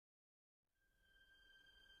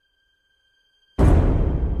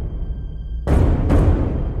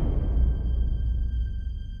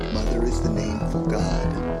of God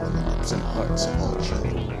in the lips and hearts of all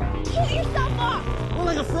children. Kill yourself off! More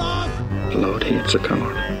like a frog? Lord hates a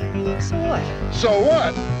coward. So what? So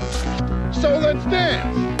what? So let's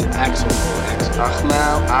dance! Axel, Axel. Ach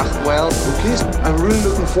nou, ach wel. Kies, I'm really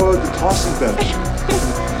looking forward to tossing bench. I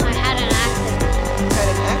had an accident. Had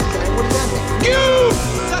an accident? What does that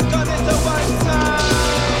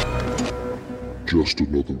mean? Just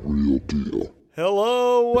another real deal.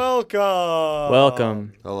 Hello,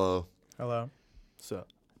 welcome. Hello. Hello. So,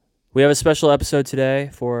 We have a special episode today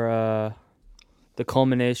for the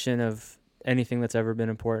culmination of anything that's ever been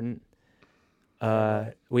important.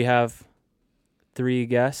 We have 3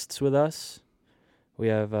 guests with us. We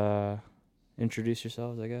have, introduce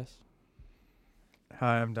yourselves, I guess.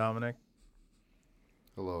 hi, I'm Dominic.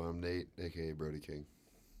 Hello, I'm Nate, a.k.a. Brody King.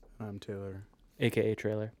 I'm Taylor. AKA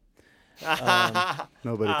Trailer.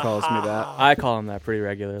 Nobody calls me that. I call him that pretty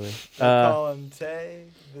regularly. Call him Tay.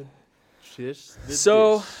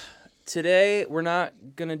 So, today we're not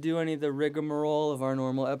going to do any of the rigmarole of our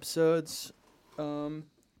normal episodes. Are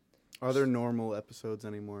there normal episodes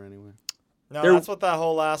anymore anyway? No, There- that's what that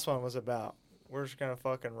whole last one was about. We're just gonna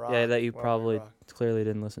fucking rock. Yeah, that you while we probably rock. clearly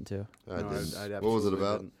didn't listen to. I No, didn't. I What was it absolutely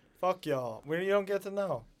about? didn't. Fuck y'all. You don't get to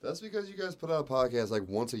know. That's because you guys put out a podcast like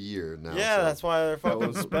once a year now. Yeah, so. that's why they're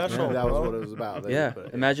fucking special. That was bro. what it was about. They Yeah, put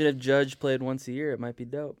it- imagine if Judge played once a year. It might be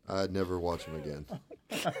dope. I'd never watch him again.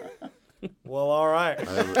 Well, all right.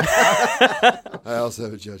 I also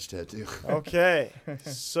have a Judge tattoo. Okay.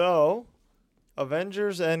 So,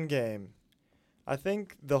 Avengers Endgame. I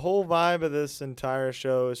think the whole vibe of this entire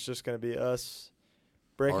show is just gonna be us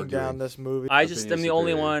breaking Arguing. down this movie. I just am Opinion the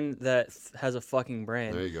only superior. one that has a fucking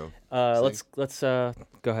brain. There you go. Let's go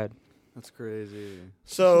ahead. That's crazy.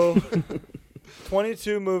 So,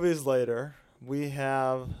 22 movies later, we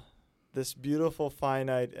have this beautiful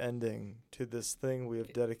finite ending to this thing we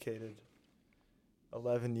have dedicated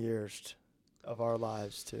 11 years of our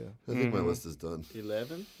lives to. I think my Mhm. list is done.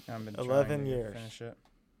 11? I've been 11 years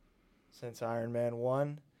since Iron Man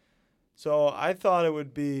 1. So I thought it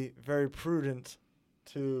would be very prudent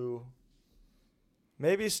to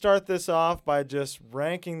maybe start this off by just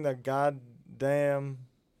ranking the goddamn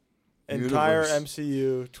entire Universe.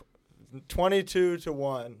 MCU 22 to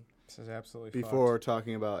 1. This is absolutely Before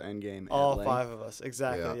talking about Endgame. at All length. 5 of us.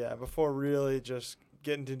 Exactly, Yeah. yeah. Before really just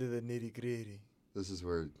getting into the nitty-gritty. This is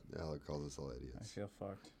where Alec calls us all I idiots. feel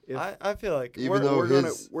fucked. If- I feel like... Even though we're gonna-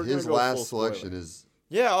 his we're gonna go full last spoiler. selection is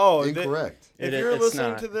Yeah, oh... incorrect. If It- you're it's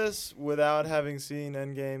listening not. to this without having seen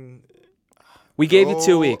Endgame... We gave you 2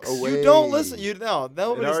 Go weeks. away. You don't listen. You know It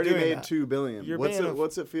nobody's already doing made that. $2 billion. You're What's being it? a-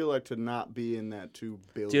 What's it feel like to not be in that $2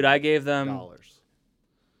 billion? Dude, I gave them dollars.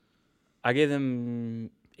 $80.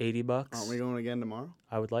 Aren't we going again tomorrow?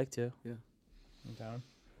 I would like to. I'm down.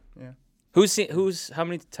 How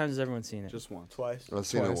many times has everyone seen it? Just once. Twice. I've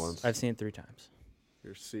seen it Twice. once. I've seen it 3 times.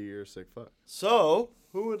 You're a sick fuck. So,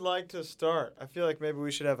 who would like to start? I feel like maybe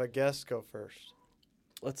we should have a guest go first.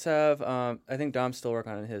 Let's have I think Dom's still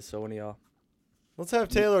working on his, so one of y'all. Let's have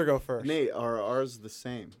Taylor go first. Nate, are ours the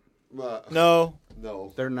same? No.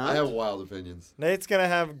 No. They're not? I have wild opinions. Nate's going to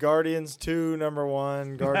have Guardians 2, number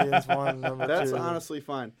 1, Guardians 1, number 2. That's honestly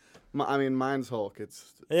fine. Mine's Hulk.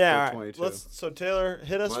 It's Yeah, for all right. 22. So, Taylor,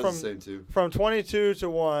 hit us Mine's the same too. from 22 to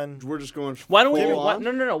 1. We're just going. Why don't we? full Why, on?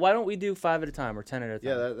 no. Why don't we do 5 at a time or 10 at a time?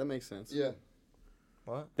 Yeah, that makes sense. Yeah.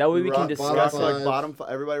 What? That way we rock can bottom discuss Rocks it. like bottom five.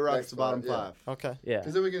 Everybody rocks Next the bottom five, yeah. 5. Okay. Yeah.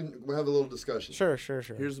 Because then we'll have a little discussion. Sure.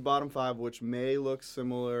 Here's the bottom 5, which may look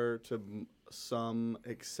similar to some,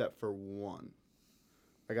 except for one.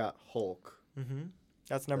 I got Hulk. Mm-hmm.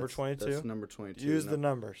 That's number 22. That's number 22. Use the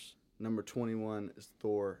numbers. Number 21 is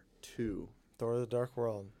Thor 2. Thor: The Dark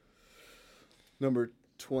World. Number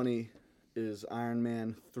 20 is Iron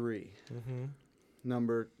Man 3. Mm-hmm.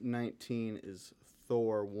 Number 19 is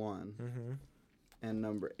Thor 1. Mm-hmm. And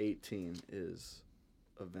number 18 is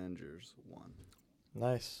Avengers 1.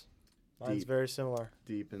 Nice. Mine's Deep. very similar.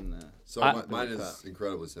 Deep in the... So mine is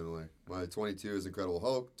incredibly similar. My 22 is Incredible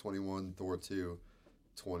Hulk, 21 Thor 2,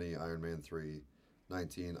 20 Iron Man 3,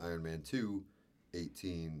 19 Iron Man 2,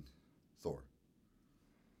 18 Thor.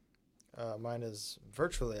 Mine is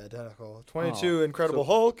virtually identical. 22 Incredible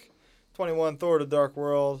Hulk, 21 Thor: The Dark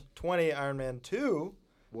World, 20 Iron Man 2,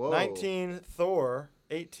 Whoa. 19 Thor,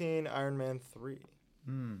 18 Iron Man 3.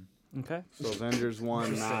 Okay. So Avengers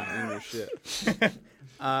 1 not in your shit.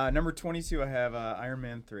 Number 22, I have Iron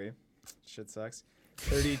Man 3. Shit sucks.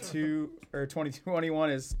 21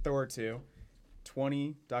 is Thor 2.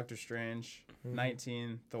 20, Doctor Strange.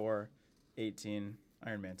 19, Thor. 18,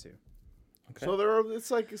 Iron Man 2. Okay. So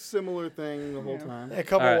it's like a similar thing the whole time. Yeah, a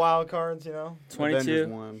couple All right. wild cards, you know. Avengers 22.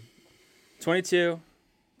 1. 22.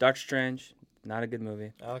 Doctor Strange. not a good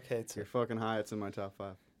movie. Okay, You're fucking high. It's in my top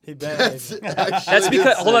 5. he been. That's That's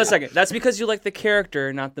because hold on a second. That's because you like the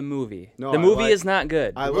character, not the movie. No, the I movie like- is not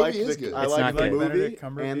good. I movie like is the good. I It's like not the good. movie Benedict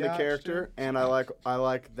and the Cumberbatch character, and I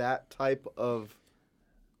like that type of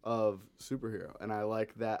superhero, and I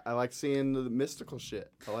like that. I like seeing the mystical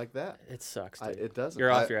shit. I like that. It sucks, dude. It doesn't.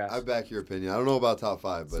 You're off your I ass. back your opinion. I don't know about top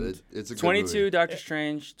 5, but it's a good 22 movie. Doctor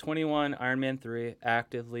Strange, 21 Iron Man 3,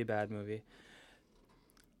 actively bad movie.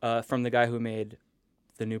 From the guy who made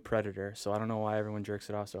the new Predator, so I don't know why everyone jerks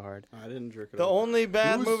it off so hard. I didn't jerk it The off. only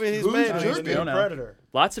bad Who's- movie he's who's made is jerking? the new Now. Predator.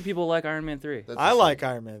 Lots of people like Iron Man 3. That's I a like shame.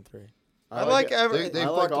 Iron Man 3. I I like like it. every. They I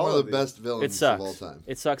like fucked all one of of the these. best villains It sucks. of all time.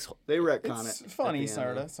 It sucks. They retcon It's it. funny, at the sort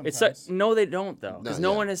end. of. It sucks. Sometimes. No, they don't though, because No,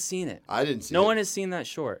 no yeah. one has seen it. I didn't see No it. one has seen that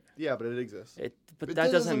short. Yeah, but it exists. But It that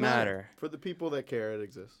doesn't doesn't matter. matter. For the people that care, it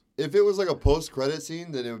exists. If it was like a post-credit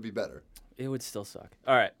scene, then it would be better. It would still suck.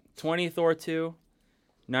 All right, 20 Thor 2,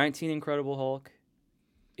 19 Incredible Hulk,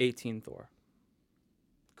 18 Thor.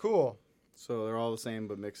 Cool. So they're all the same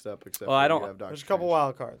but mixed up, except Oh, I for don't- you have Doctor There's a couple Strange.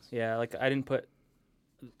 wild cards. Yeah, like I didn't put.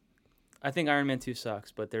 I think Iron Man 2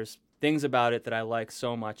 sucks, but there's things about it that I like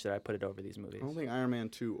so much that I put it over these movies. I don't think Iron Man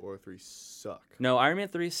 2 or 3 suck. No, Iron Man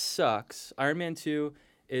 3 sucks. Iron Man 2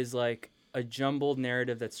 is like a jumbled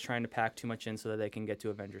narrative that's trying to pack too much in so that they can get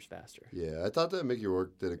to Avengers faster. Yeah, I thought that Mickey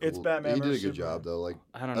Rourke did a cool. It's Batman He did a versus good Superman. job though. Like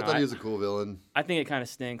I don't I know. thought he was a cool villain. I think it kind of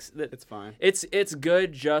stinks. It's fine. It's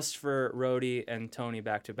good just for Rhodey and Tony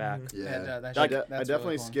back to back. Yeah. that I shit- I that's definitely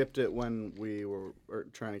really cool. skipped it when we were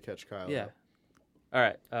trying to catch Kyle. Yeah. up. All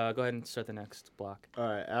right, go ahead and start the next block. All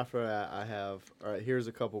right. After that, I have. All right. Here's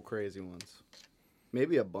a couple crazy ones.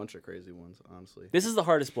 Maybe a bunch of crazy ones, honestly. This is the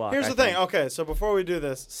hardest block. Here's I the thing. think. Okay, so before we do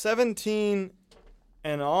this, 17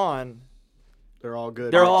 and on. They're all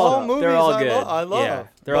good. They're mixed all up. movies they're all good. I love. Yeah,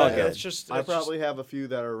 they're all but good. It's just. I it's probably have a few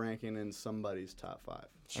that are ranking in somebody's top 5.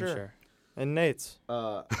 just, sure. I'm sure. And Nate's.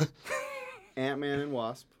 Ant-Man and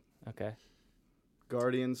Wasp, Okay.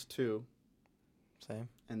 Guardians 2, Same.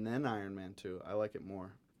 and then Iron Man 2. I like it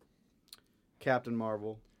more. Captain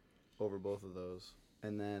Marvel over both of those,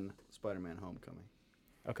 and then Spider-Man Homecoming.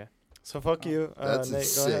 Okay. So fuck you. That's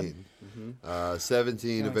Nate, go ahead. insane.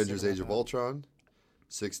 17 Can't Avengers: say Age of about that. Ultron,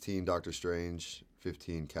 16 Doctor Strange,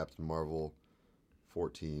 15 Captain Marvel,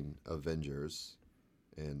 14 Avengers,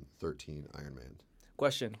 and 13 Iron Man.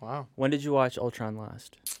 Question. Wow. When did you watch Ultron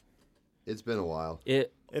last? It's been a while.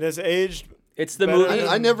 It has aged. It's the Better movie. than-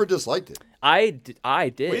 I never disliked it. I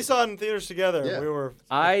did. We saw it in theaters together. Yeah. We were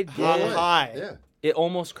I did. high. Yeah. It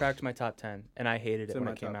almost cracked my top 10, and I hated It's it in when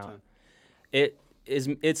my it came top out. 10.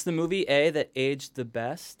 It's the movie that aged the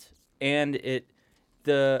best, and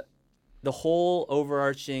the whole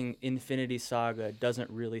overarching Infinity Saga doesn't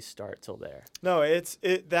really start till there. No, it's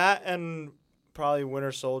that and probably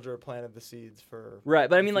Winter Soldier planted the seeds for. Right,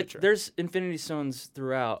 but I the mean, like, future. there's Infinity Stones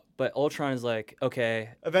throughout, but Ultron is like, okay,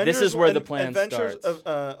 Avengers, this is where the and plan Adventures starts.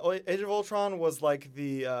 of Age of Ultron was like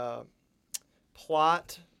the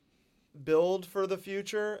plot build for the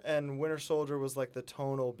future, and Winter Soldier was like the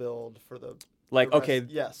tonal build for the. Like, the rest. okay,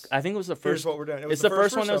 Yes. I think it was the Here's first. what we're doing. It was It's the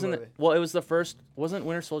first one that was Russo in the. movie. Well, it was the first. Wasn't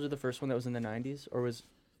Winter Soldier the first one that was in the 90s, or was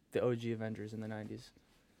the OG Avengers in the 90s?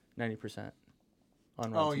 90%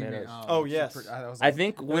 on Rotten Oh, you mean? Tomatoes. Oh, yes. I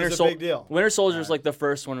think was a big deal. Winter Soldier's like the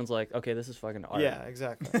first one. Was like, okay, this is fucking art. Yeah,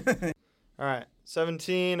 exactly. All right.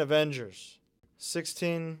 17 Avengers.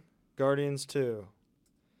 16 Guardians 2.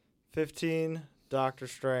 15 Doctor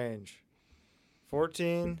Strange.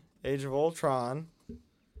 14 Age of Ultron.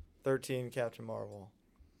 13 Captain Marvel.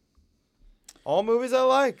 All movies I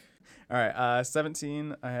like. All right,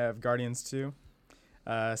 17, I have Guardians 2.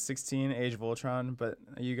 16, Age of Ultron, but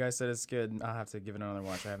you guys said it's good. I'll have to give it another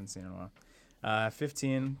watch. I haven't seen it in a while.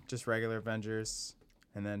 15, just regular Avengers.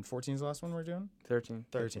 And then 14 is the last one we're doing? 13.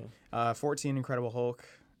 14, Incredible Hulk.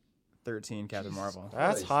 13, Captain Marvel.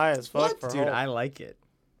 That's Christ. high as fuck for Dude, Hulk. I like it.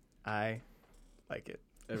 I like it.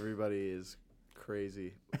 Everybody is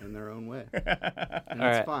crazy in their own way, All and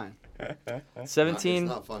right. that's fine. 17 It's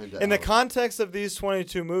not fine to In the out. context of these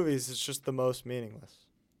 22 movies, it's just the most meaningless.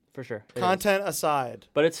 for sure. It is. Content aside.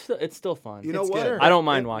 But it's still fun. You know It's what? good. I don't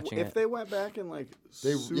mind If- watching if it. they went back and like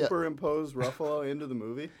They- yeah. superimposed Ruffalo into the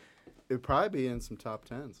movie, it'd probably be in some top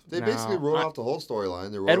 10s. They No. basically wrote I- off the whole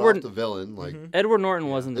storyline. They wrote Edward- off the villain. Like Edward Norton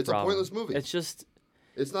wasn't the It's a problem. pointless movie. It's just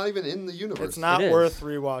it's not even in the universe. It's not It is. worth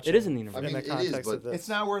rewatching. It is in the universe. I mean, in it the is, context but of this. It's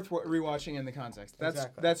not worth rewatching in the context. That's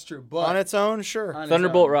Exactly. that's true. But On its own, sure. on its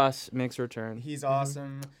Thunderbolt own, Ross makes a return. He's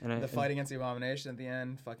awesome. And I- the fight against the Abomination at the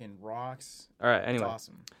end fucking rocks. All right. It's Anyway,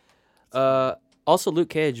 awesome. also Luke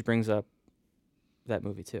Cage brings up that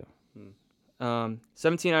movie too.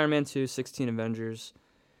 17 Iron Man 2, 16 Avengers,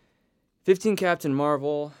 15 Captain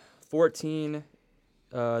Marvel, 14,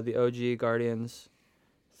 the OG Guardians.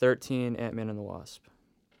 13, Ant-Man and the Wasp.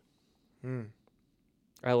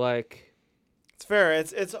 I like. It's fair.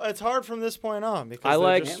 It's hard from this point on because I they're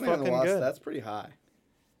like just Ant-Man and the fucking Wasp, good. that's pretty high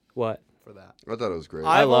What? for that. I thought it was great.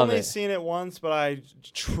 I've love only it. seen it once, but I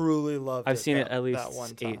truly loved it. I've seen it that- at least that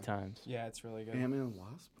one 8 times. Yeah, it's really good. Ant-Man and the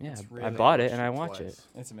Wasp? Yeah, It's I really bought it watched and I it watch twice.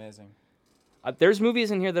 it. It's amazing. There's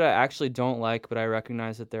movies in here that I actually don't like, but I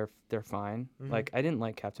recognize that they're fine. Mhm. Like I didn't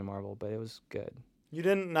like Captain Marvel, but it was good. You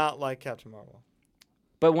didn't not like Captain Marvel.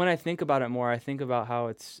 But when I think about it more, I think about how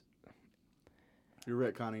it's You're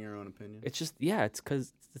retconning your own opinion. just it's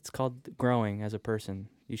because it's called growing as a person.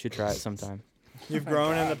 You should try it sometime. You've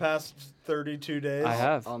grown in the past 32 days. I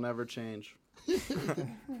have. I'll never change.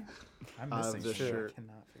 I'm missing this shit. shirt. I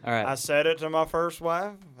cannot figure All right, I said it to my first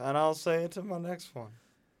wife, and I'll say it to my next one.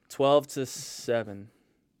 12 to 7,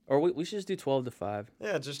 or we should just do 12 to 5.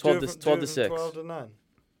 Yeah, just 12 do to- it, 12 do to it 6. 12 to 9.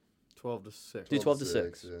 12 to 6. Do 12 to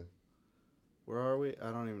 6. Yeah. Where are we?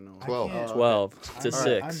 I don't even know. 12. can't- 12 I'm- to all right,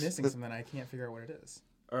 6. I'm missing something. I can't figure out what it is.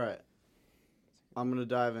 All right. I'm going to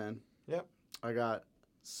dive in. Yep. I got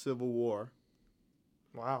Civil War,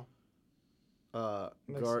 Wow.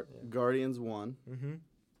 Makes- yeah. Guardians 1, Mm-hmm.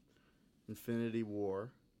 Infinity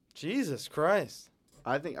War. Jesus Christ.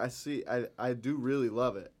 I think I do really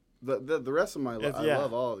love it. The rest of my life, I Yeah.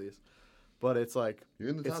 love all of these. But it's like, You're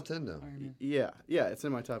in the It's- top 10 now. yeah, it's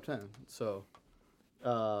in my top 10. So,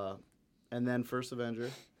 and then First Avenger.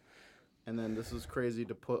 And then this is crazy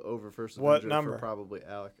to put over First What Avenger number? for probably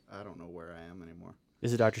Alec. I don't know where I am anymore.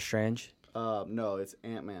 Is it Doctor Strange? No, it's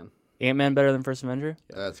Ant-Man. Ant-Man better than First Avenger?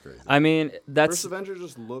 That's crazy. I mean, that's First Avenger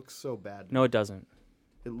just looks so bad. no, it doesn't.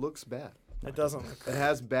 It looks bad. It doesn't look It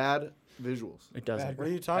has bad visuals. It doesn't. What are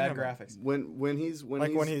you talking Bad about? graphics. When he's small?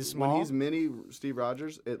 when he's mini Steve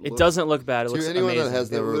Rogers, It looks, doesn't look bad. It To looks anyone amazing. that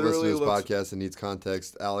has It never listened to literally this looks- podcast and needs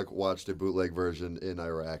context, Alec watched a bootleg version in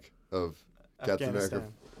Iraq of Captain America,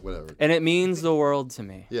 Afghanistan. whatever. And it means the world to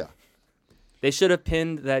me. Yeah. They should have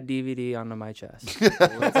pinned that DVD onto my chest. Well,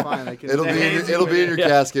 that's fine. They can, It'll be in your Yeah.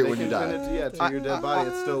 casket they when you can pin die. it to your dead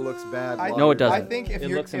body. It still looks bad. I- while No, it you're I doesn't. dead. think if It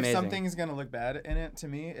you're looks if amazing. something's gonna look bad in it, to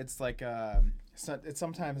me, it's like it's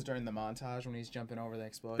sometimes during the montage when he's jumping over the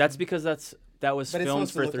explosion. That's because that was But it's filmed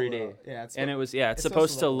supposed to for look a 3D. little- yeah, it's And it was it's supposed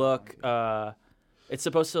supposed to to look look it's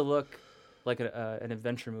supposed to look like an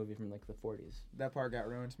adventure movie from like the 40s. that part got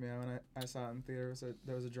ruined to me when I saw it in theater.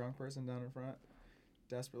 There was a drunk person down in front,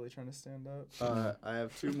 desperately trying to stand up. I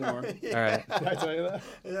have two more. All right. Did I tell you that?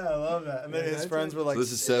 Yeah, I love that. And then Yeah, his that's friends it. were like, So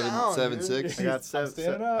this is "Sit down, 7, dude." 6. I got I'm seven,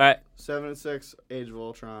 standing All up. right. 7 and 6, Age of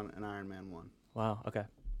Ultron, and Iron Man 1. Wow. Okay.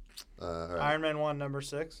 All right. Iron Man 1, number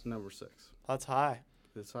 6. Number 6. That's high.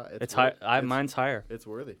 It's high. It's high. It's, Mine's higher. It's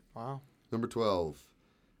worthy. Wow. Number 12,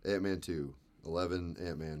 Ant-Man 2. 11,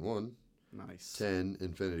 Ant-Man 1. Nice. 10,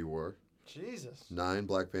 Infinity War. Jesus. 9,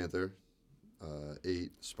 Black Panther.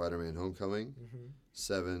 8, Spider-Man Homecoming.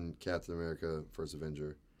 7, Captain America First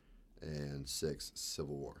Avenger. And 6,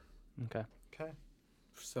 Civil War. Okay. Okay.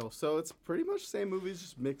 So it's pretty much the same movies,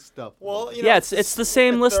 just mixed up. Well, you Yeah, know, it's the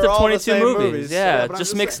same if list they're of all the 22 same movies. Yeah, but I'm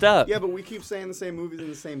just saying- mixed up. Yeah, but we keep saying the same movies in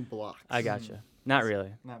the same block. I gotcha. Not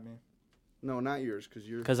really, Not me. No, not yours, because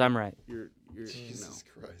you're. because I'm right. You're. Jesus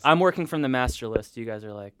Christ. I'm working from the master list. You guys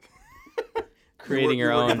are like creating you're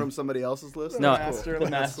your working own. from somebody else's list. No, That's cool. the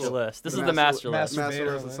That's master cool. list. This The is the master list. Master Master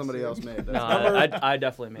Vader list that list. somebody else made. No, That's I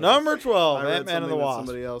definitely made. Number 12, I read Ant-Man and the something that Wasp.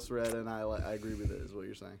 somebody else read, and I agree with it. Is what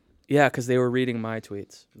you're saying? Yeah, because they were reading my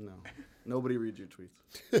tweets. No, nobody reads your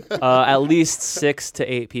tweets At least 6 to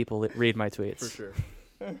 8 people that read my tweets. for sure.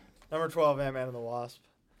 Number 12, Ant-Man and the Wasp.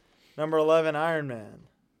 Number 11, Iron Man.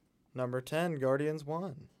 Number 10, Guardians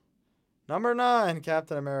 1. Number 9,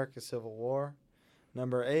 Captain America Civil War.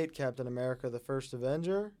 Number 8, Captain America the First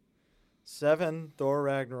Avenger. 7, Thor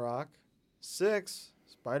Ragnarok. 6,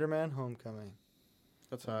 Spider-Man Homecoming.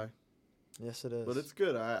 That's high, Yes, it is. but it's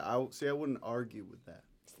good. I see. I wouldn't argue with that.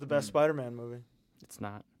 It's the best Spider-Man movie. It's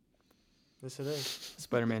not. Yes, it is.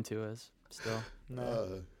 Spider-Man 2 is still.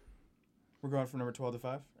 No. We're going from number 12 to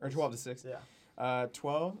 5 or 12 to 6. Yeah.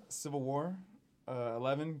 12 Civil War.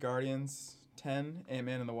 11 Guardians. 10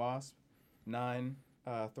 Ant-Man and the Wasp. 9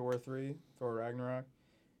 Thor 3 Thor Ragnarok.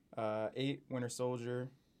 8 Winter Soldier.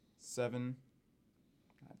 7.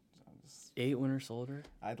 8 Winter Soldier?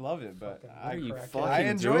 I'd love it, but Fucking What are you crack. fucking I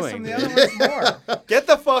enjoy doing? some of the other ones more. Get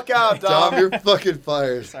the fuck out, Tom, Dom. you're fucking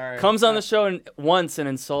fired. Sorry. Comes on the show once and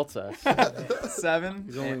insults us. 7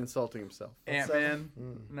 He's only insulting himself. Ant-Man.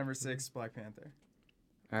 Number 6 Black Panther.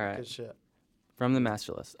 All right. Good shit. From the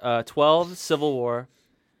master list. 12 Civil War.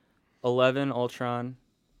 11 Ultron.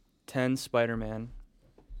 10 Spider-Man.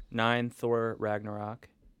 9 Thor Ragnarok.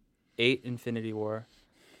 8 Infinity War.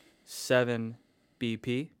 7,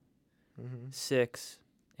 BP. Mm-hmm. 6,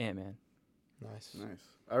 Ant-Man. Nice.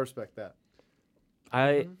 I respect that.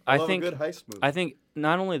 I love think a good heist movie. I think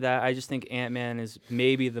not only that, I just think Ant-Man is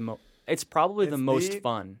maybe the most. It's probably the most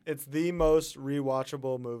fun. It's the most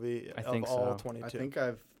rewatchable movie I of think all so. 22. I think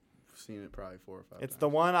I've seen it probably 4 or 5 it's times. the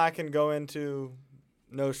one I can go into,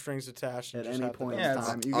 no strings attached. And At just any have the point best in Yeah,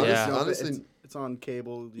 time. time. You honestly- can jump it. honestly- It's on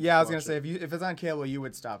cable. you Yeah, I was just gonna watch say if it's on cable, you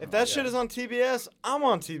would stop. If and that watch shit it. is on TBS, I'm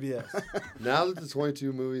on TBS. Now that the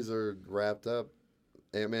 22 movies are wrapped up,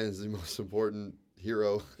 Ant-Man is the most important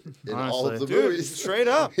hero in all of the Honestly. Dude, movies. straight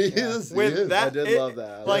up. he is. With he is. that, I did love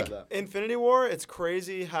that. I like love that. Infinity War, it's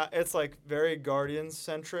crazy how it's like very Guardians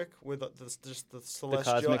centric with just the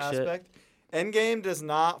celestial cosmic shit. aspect. Endgame does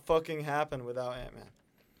not fucking happen without Ant-Man.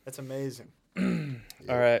 It's amazing.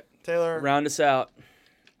 All right, Taylor, round us out.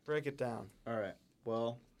 break it down. All right.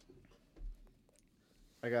 Well,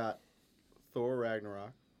 I got Thor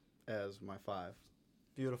Ragnarok as my 5.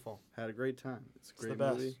 Beautiful. Had a great time. It's a the great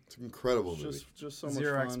best. movie. It's an incredible movie. Just so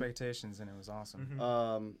Zero much fun. expectations, and it was awesome.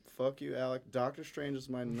 Mm-hmm. Fuck you, Alec. Doctor Strange is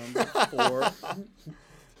my number 4.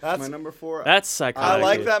 That's my number 4. That's psychotic. I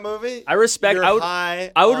like dude. that movie. I respect. You're I would.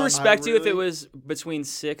 high I would on- respect you if it really- was between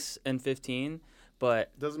 6 and 15,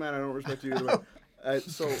 but Doesn't matter. I don't respect you either way.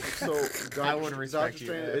 So I would respect Doctor you,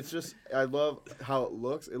 Strange. Ed. It's just I love how it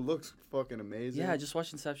looks. It looks fucking amazing. yeah, just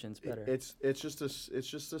watch Inception. It's better. It's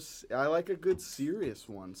just a. I like a good serious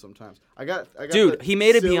one sometimes. I got Dude, the he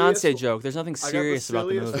made a silliest- Beyonce joke. There's nothing serious I got about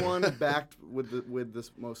the the silliest movie. one backed with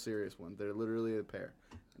this most serious one. They're literally a pair.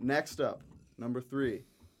 Next up, number 3,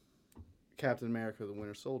 Captain America: The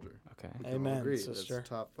Winter Soldier. Okay. We can all Amen, agree. sister. That's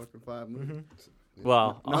a top fucking 5 movie.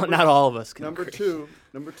 Well, Number- not all of us can. Number agree. 2,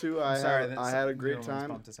 I'm sorry, I had a great Neural Ones time.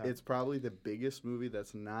 bumped us out. It's probably the biggest movie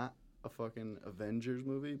that's not a fucking Avengers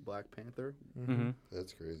movie, Black Panther. Mhm.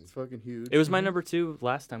 That's crazy. It's fucking huge. It was my number 2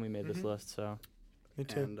 last time we made this list. So Me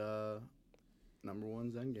too. And number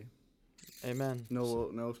 1's Endgame. Amen.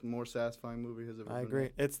 No more satisfying movie has ever I been agree.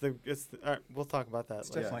 made. It's the. All right, we'll talk about that. It's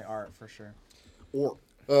later. definitely art for sure. Or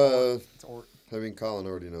It's art. I mean, Colin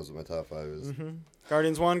already knows what my top 5 is.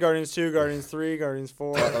 Guardians 1, Guardians 2, Guardians 3, Guardians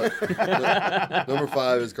 4. Number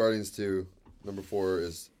 5 is Guardians 2. Number 4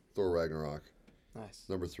 is Thor Ragnarok. Nice.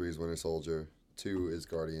 Number 3 is Winter Soldier. 2 is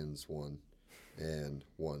Guardians 1. And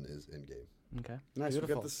 1 is Endgame. okay. nice. We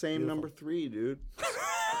Beautiful, got the same beautiful. number 3, dude.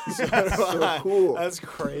 That's so cool. That's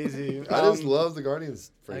crazy. I just love the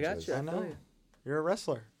Guardians I franchise. got you. I know. You're a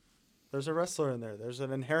wrestler. There's a wrestler in there. There's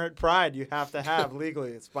an inherent pride you have to have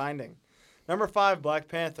legally. It's binding. Number 5, Black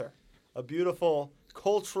Panther. A beautiful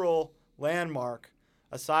cultural landmark,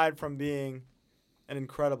 aside from being an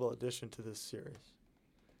incredible addition to this series.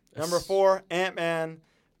 Number 4, Ant-Man,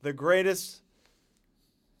 the greatest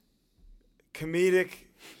comedic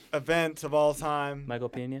event of all time. Michael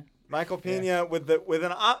Pena. Michael Pena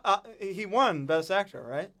he won Best Actor,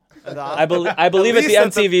 right? I believe at the least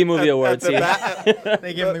MTV Movie Awards. At yeah.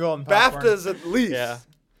 They give him the golden popcorn. BAFTAs at least. Yeah.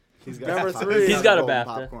 He's Number top- 3. He's got a golden BAFTA.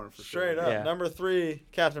 popcorn for Straight sure. up. Yeah. Number 3,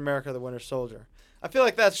 Captain America: The Winter Soldier. I feel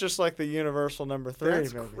like that's just like the universal number 3.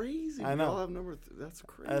 That's maybe. crazy. I We know. all have number that's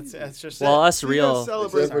crazy. That's just Well, it. us You real. gotta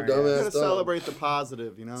celebrate, Except for you dumbass gotta Dom. celebrate the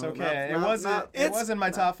positive, you know. It's okay. Not- It wasn't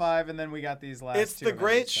my top 5, and then we got these last. It's two the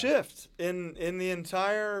great Avengers, so. shift in the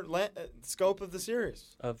entire scope of the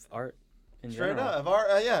series. Of art. In Straight general. up. Of art,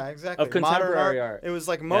 yeah, exactly. Of contemporary Modern art. It was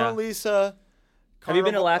like Mona Yeah. Lisa. Have you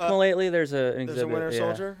been to Carnival- LACMA lately? There's an exhibit. There's a Winter yeah.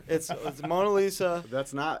 Soldier. It's Mona Lisa.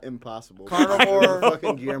 That's not impossible. Carnivore.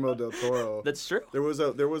 Fucking Guillermo del Toro. That's true. There was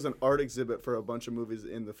an art exhibit for a bunch of movies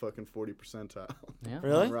in the fucking 40 percentile. Yeah.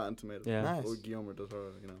 Really? on Rotten Tomatoes. Yeah. Nice. Or Guillermo del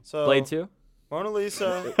Toro, you know. So Blade 2? Mona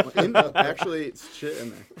Lisa, Actually, it's shit in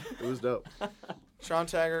there. It was dope. Sean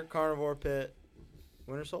Taggart, Carnivore Pit,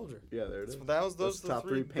 Winter Soldier. Yeah, there it is. That was those That's the top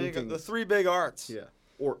three three big paintings. the 3 big arts. Yeah.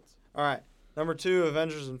 Orts. All right. Number 2,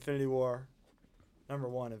 Avengers: Infinity War. Number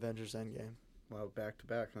 1, Avengers: Endgame. Wow, back to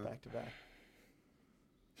back, huh? Back to back.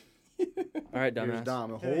 All right, Here's dumbass.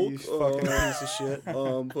 Dom. Yeah, you Hulk. fucking piece of shit.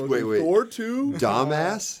 Fucking Wait. Thor 2.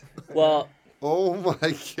 Dumbass? Well, Oh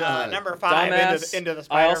my god. Number 5, dumbass. into the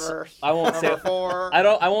I also- Spider-Verse. I won't say. Number 4.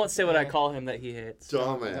 I won't say what I call him that he hates.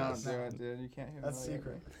 Don't Dumbass. do it, dude. You can't hear That's me.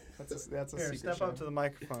 secret. That's a Here, secret. step show. up to the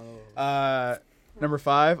microphone a little. Number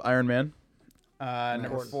 5, Iron Man. Number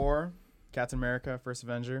Important. 4, Captain America: First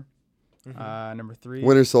Avenger. Number 3,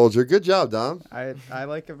 Winter Soldier. Good job, Dom. I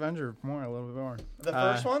like Avenger more, a little bit more. The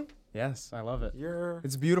first one? Yes, I love it. You're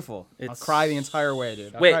It's beautiful. I'll It's- cry the entire way,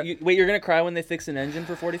 dude. I'll Wait, cry- you're gonna cry when they fix an engine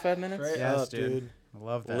for 45 minutes? straight Yes, up, dude. I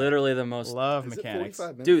love that. Literally the most. Love Is it mechanics.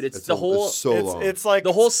 45 minutes? Dude, it's the whole. so long. It's like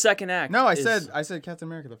The whole second act. No, I is- said Captain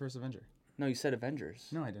America: The First Avenger. No, you said Avengers.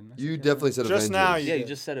 No, I didn't. I said You Captain definitely said Just Avengers. now you Yeah, you did.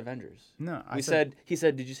 just said Avengers. No, I He said. He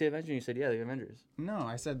said. Did you say Avengers? And you said yeah, the Avengers. No,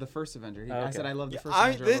 I said the first Avenger. Oh, I okay. said I love the first I,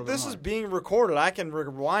 Avenger. a little bit this more. is being recorded. I can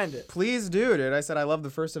rewind it. Please do, dude. I said I love the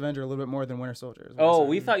first Avenger a little bit more than Winter Soldier. is what I Oh, said.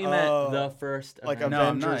 we thought you meant Oh, the first. like Avenger. No,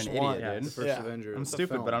 I'm not Avengers an idiot, 1. dude. The first Yeah. Avenger. I'm is the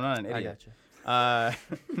stupid, film. but I'm not an I idiot. got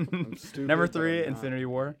you. stupid, Number but 3, I'm not. Infinity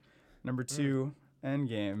War. Number 2,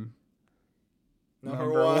 Endgame.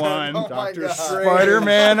 Number one, Oh my Doctor God. Strange.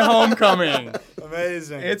 Spider-Man: Homecoming.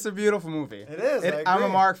 Amazing. It's a beautiful movie. It is, I I'm a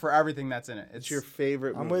agree. mark for everything that's in it. It's your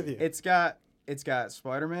favorite movie. I'm with you. It's got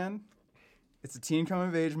Spider-Man. It's a teen coming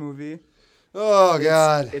of age movie. Oh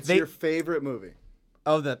God. It's They- your favorite movie.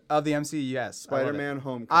 Of the MCU, yes. I love it. Spider-Man: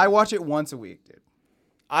 Homecoming. I watch it once a week, dude.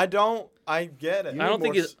 I get it. You I need don't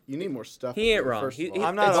think more it's- you need more stuff. He in ain't there, wrong. first of He- all.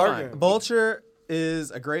 I'm not it's fine. arguing. Vulture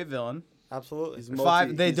is a great villain. Absolutely. He's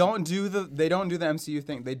They he's- don't do the MCU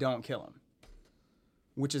thing. They don't kill him,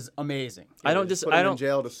 which is amazing. I don't just just. put I him in don't.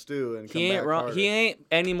 jail to stew and come He ain't back wrong. harder. He ain't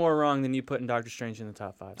any more wrong than you putting Doctor Strange in the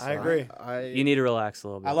top 5. So I agree. You need to relax a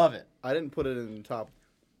little bit. I love it. I didn't put it in the top.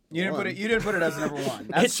 You didn't one. put it. You didn't put it as number one.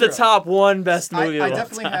 That's It's the true. top 1 best movie I of all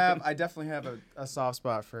definitely time. have a soft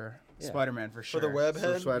spot for Spider-Man for For sure. the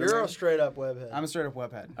webhead? Spider-Man? You're a straight up webhead. I'm a straight up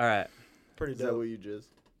webhead. All right. pretty Is that dope. what you jizz?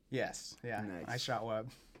 Yes. Yeah. Nice. I shot web.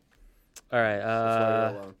 All right. That's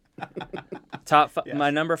why you're alone. Top. Yes. My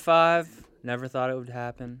number 5. Never thought it would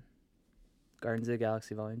happen. Guardians of the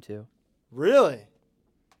Galaxy Volume 2. Really?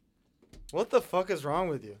 What the fuck is wrong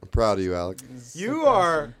with you? I'm proud of you, Alec. You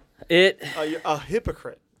are It. a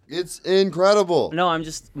hypocrite. It's incredible. No, I'm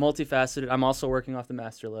just multifaceted. I'm also working off the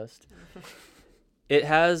master list. It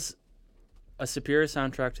has a superior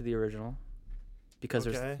soundtrack to the original because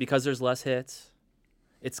Okay. there's less hits.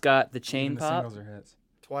 It's got the chain Even the pop singles are hits.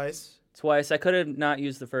 Twice. twice. I could have not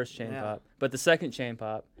used the first chain Yeah. pop, but the second chain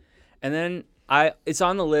pop, and then it's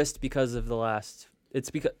on the list because of the last. It's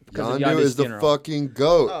because of Yondu Yondu's is the funeral. fucking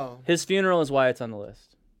goat. Oh. His funeral is why it's on the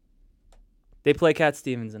list. They play Cat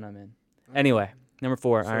Stevens and I'm in. Anyway, number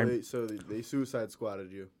 4, Iron. So they Suicide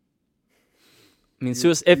Squatted you. I mean,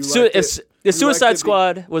 you if liked it- you if Suicide liked it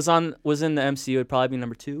Squad was in the MCU, it'd probably be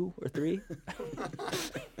number 2 or 3.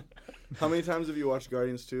 How many times have you watched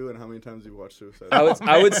Guardians 2 and how many times have you watched Suicide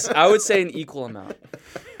I would say an equal amount.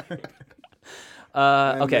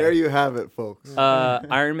 And Okay. there you have it, folks.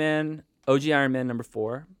 Iron Man, OG Iron Man, number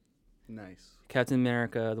 4. Nice. Captain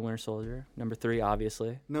America, the Winter Soldier, number 3,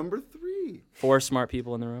 obviously. Number 3. 4 smart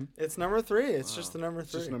people in the room. It's number 3. It's just the number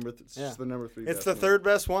It's 3. just Yeah. just the number 3. It's best the one. third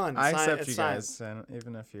best one. I Sci- accept it's you science. guys, and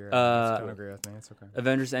even if you don't agree with me, it's okay.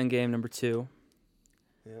 Avengers Endgame, number 2.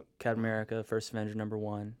 Yep. Captain America, the first Avenger, number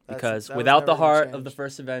 1. That's- Because that was without the never gonna heart of change. the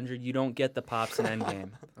first Avenger, you don't get the pops in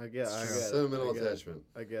Endgame. I get it. Sentimental I get it. attachment.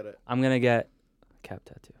 I get it. I'm going to get Cap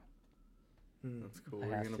tattoo. That's cool. I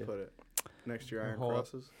Where are have you going to. to put it? Next to your Iron Hold up.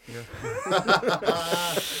 Crosses?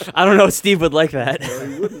 I don't know if Steve would like that. No,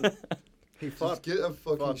 he wouldn't. He Just fought. get a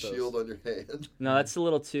fucking those. shield on your hand. No, that's a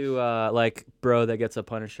little too like bro that gets a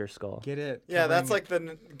Punisher skull. Get it. Yeah, that's Bring like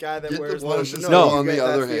the guy that Get the wears Punisher the skull No. on the That's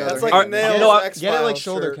other the hand. other That's like Alright, Nails you know what? X-Files Get it like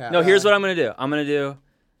shoulder shirt. cap. No, here's what I'm gonna do. I'm gonna do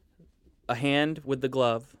a hand with the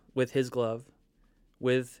glove, with his glove,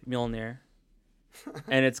 with Mjolnir,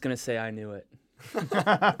 and it's gonna say I knew it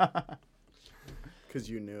Because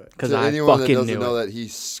you knew it. because To I anyone that fucking doesn't knew know it, that, he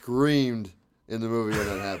screamed in the movie when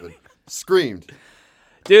that happened. Screamed.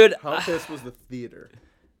 dude. How pissed was the theater?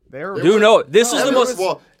 They were Dude, no, this was the Everyone most.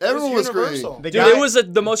 Well, everyone was universal. screaming. The Dude, guy- it was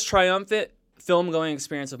the most triumphant film going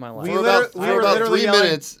experience of my life. We For liter- about, we for were about literally 3 yelling-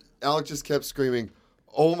 minutes, Alec just kept screaming,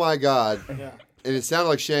 "Oh my god!" Yeah. And it sounded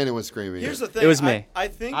like Shannon was screaming. Here's the thing. It was me. I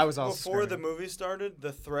think I was also before the screaming. movie started,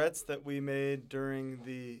 the threats that we made during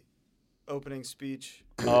the opening speech.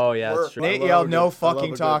 Oh yeah, that's true. Nate love yelled a no good- I love a fucking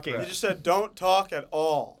good talking. You threat. just said, "Don't talk at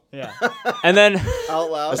all." Yeah, and then Out I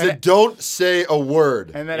loud. said, "Don't say a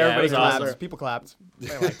word." And then Yeah, it everybody was clapped. awesome. People clapped.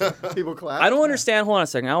 They liked it. People clap. I don't understand. Hold on a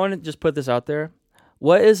second. I want to just put this out there.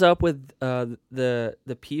 What is up with the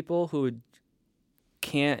people who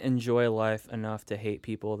can't enjoy life enough to hate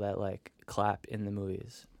people that like clap in the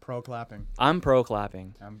movies? Pro clapping. I'm pro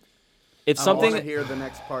clapping. Um, If I want to something, hear the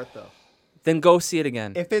next part though. then go see it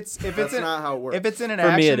again. If it's That's not how it works. if it's in an For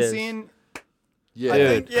me, action it is. scene, Yeah. I Dude,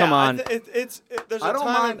 think, yeah, come I on. there's I a don't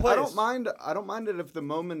time mind. and place. I don't mind it if the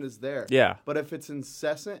moment is there. Yeah. But if it's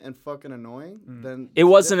incessant and fucking annoying, then It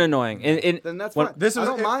wasn't annoying. Then that's when- fine. This was-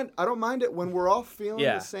 I don't mind. I don't mind it when we're all feeling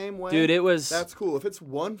Yeah. the same way. Dude, it was- That's cool. If it's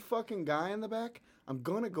one fucking guy in the back, I'm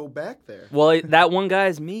gonna go back there. Well, that one guy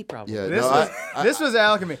is me probably. Yeah. this no, was I, this was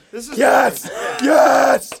Alec and me. This is Yes,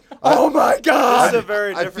 yes. Oh my This god. is a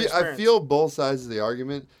very I different feel, I experience. feel both sides of the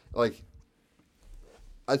argument. Like,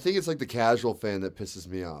 I think it's like the casual fan that pisses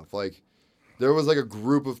me off. Like, There was like a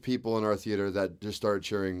group of people in our theater that just started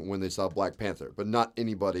cheering when they saw Black Panther, but not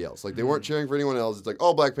anybody else. Like they weren't cheering for anyone else. It's like,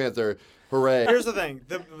 oh, Black Panther, hooray! Here's the thing: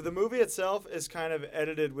 the movie itself is kind of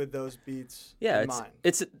edited with those beats Yeah, in mind.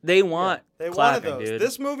 it's they want They clapping, wanted those. dude.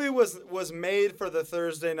 This movie was made for the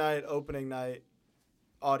Thursday night opening night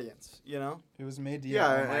audience. You know. It was made to Yeah,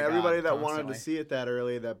 oh and my everybody God, that wanted constantly. to see it that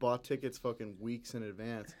early, that bought tickets fucking weeks in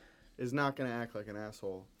advance, is not gonna act like an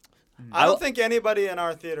asshole. I don't think anybody in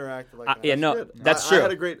our theater acted like that. yeah, no, Good. that's I true.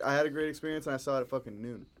 I had a great experience, and I saw it at fucking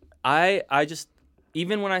noon. I just,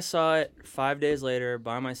 even when I saw it 5 days later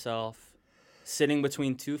by myself, sitting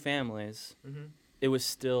between two families, it was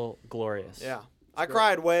still glorious. Yeah. I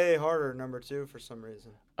cried way harder number 2 for some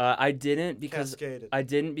reason. I didn't because Cascaded. I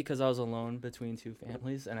was alone between two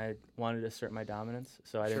families and I wanted to assert my dominance,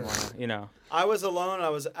 so I didn't want to, you know. I was alone. I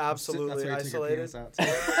was That's absolutely where you took your isolated. penis out,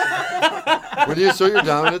 too. When you assert your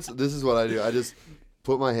dominance, this is what I do. I just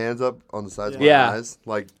put my hands up on the sides of my Yeah. eyes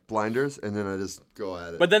like blinders, and then I just go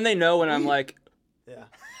at it. But then they know when I'm like, Yeah.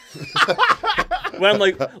 when I'm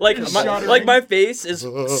like my face is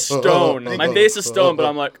stone. My face is stone, but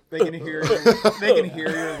I'm like, They can hear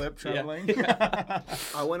your lip trembling.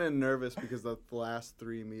 I went in nervous because the last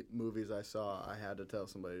 3 movies I saw, I had to tell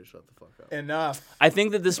somebody to shut the fuck up. Enough. I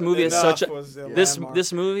think that this movie is Enough such a was the this landmark.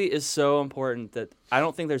 this movie is so important that I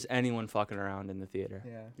don't think there's anyone fucking around in the theater.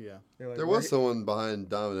 Yeah. Yeah. They're like, there was someone behind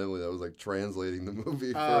Dom and Emily that was like translating the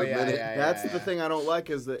movie for Oh, a yeah, minute. yeah, That's the thing I don't like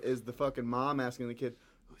is the fucking mom asking the kid,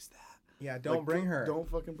 "Who's that?" Yeah, don't Like, bring her. Don't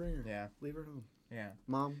fucking bring her. Yeah. Leave her home. Yeah.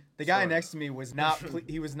 Mom. The guy sorry. next to me was not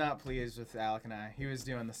he was not pleased with Alec and I. He was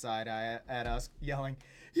doing the side eye at us, yelling,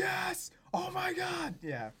 "Yes! Oh my God!"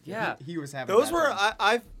 Yeah. Yeah. He was having Those that were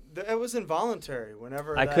time. it was involuntary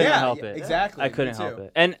whenever I that- couldn't Yeah, help yeah, it. exactly. I Me couldn't too. help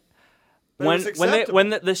it. And But it when was when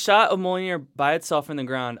acceptable. the shot of Mjolnir by itself in the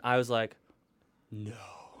ground, I was like, no,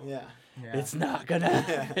 Yeah. Yeah. it's not gonna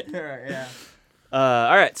happen. yeah.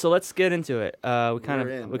 All right, so let's get into it. We kind We're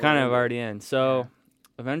in. of We're of in. already in. So,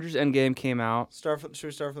 Avengers Endgame came out. Should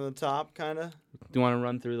we start from the top, kind of? Do you want to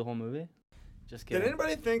run through the whole movie? Just Did kidding.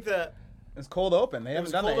 anybody think that It's cold open. They it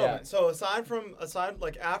was haven't done cold that open? yet. So aside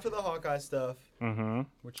like after the Hawkeye stuff, Mm-hmm.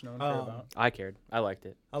 Which no one cared Um, about. I cared. I liked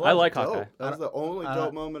it. I I like loved Hawkeye. Dope. That was the only I dope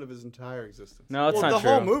don't- moment of his entire existence. No, it's well, not the true.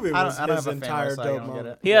 whole movie I was don't his have a family, entire so I dope don't get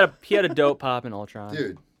moment. it. He had a dope pop in Ultron.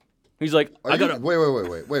 Dude, He's like, are I you, gotta.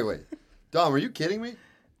 wait. Dom, are you kidding me?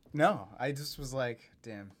 No, I just was like,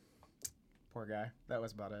 damn, poor guy. That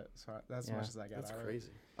was about it. So that's as much as I got. That's out of it.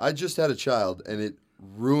 crazy. I just had a child, and it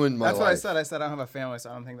ruined my That's life. what I said. I said I don't have a family, so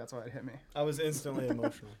I don't think that's why it hit me. I was instantly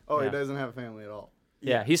emotional. Oh, Yeah. he doesn't have a family at all.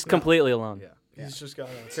 Yeah, he's completely alone. Yeah. He's just got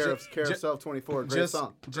a Care of Self 24. Great just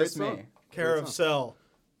song. Great just song. me. care Great of song. Cell.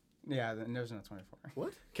 Yeah, there's no 24.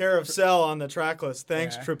 What? Care of Cell on the track list.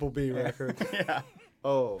 Thanks, Yeah. Triple B Records. Yeah.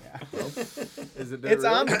 Oh. Is it? It's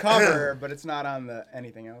on the really? cover, but it's not on the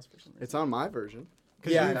anything else for some reason. It's on my version.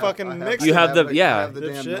 Because Yeah, I you know. fucking I mixed You it. have the- yeah. I have the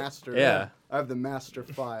damn Dipshit. master. Yeah. I have the master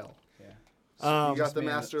file. Um, You got the me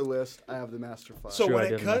and- master list. I have the master file. So True, when I it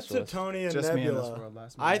did cut mess to with this. Tony and Just me in this Nebula, world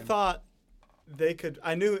last I night. thought they could.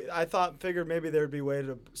 Figured maybe there'd be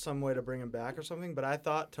some way to bring him back or something. But I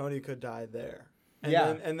thought Tony could die there. And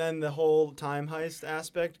Yeah. and then the whole time heist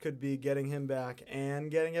aspect could be getting him back and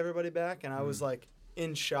getting everybody back. And I was like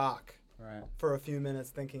in shock Right. for a few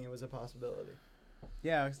minutes, thinking it was a possibility.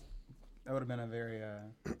 Yeah, that would have been a very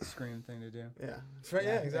Scream thing to do. Yeah, that's right.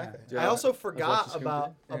 Yeah, Yeah, exactly. yeah. I also watched forgot the Scream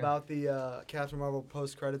about thing. about the Captain Marvel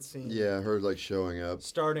post-credit scene. Yeah, her like showing up.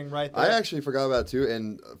 Starting right there. I actually forgot about it too,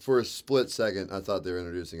 and for a split second, I thought they were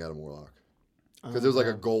introducing Adam Warlock because there was like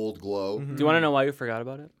a gold glow. Mhm. Do you want to know why you forgot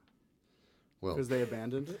about it? Well, Because they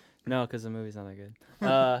abandoned it. No, because the movie's not that good.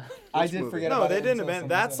 I Which did movie? forget No, about they it didn't until abandon. someone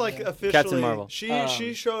That's said like it. officially. Captain Marvel.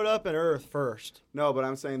 She showed up in Earth first. No, but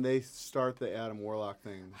I'm saying they start the Adam Warlock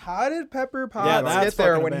thing. How did Pepper Potts Yeah, that's get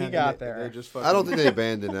there fucking when he abandoned. got They there? just fucking. I don't think they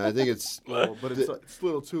abandoned it. I think it's Well, but it's a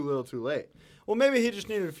little too late. Well, maybe he just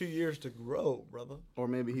needed a few years to grow, brother. Or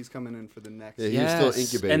maybe he's coming in for the next. Yeah, he was still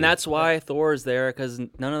incubating. And that's why Thor's there, because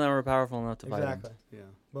none of them were powerful enough to fight him. Exactly. Yeah.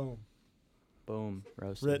 Boom. Boom.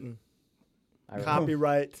 Roasted. Written. I wrote it.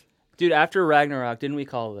 Copyright. Dude, after Ragnarok, didn't we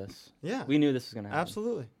call this? Yeah. We knew this was going to happen.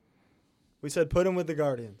 Absolutely. We said put him with the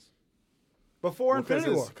Guardians. Before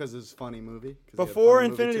Infinity War. Because it's funny movie. 'Cause he had Before funny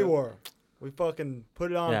movie Infinity too. War. We fucking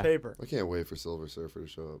put it on Yeah. paper. I can't wait for Silver Surfer to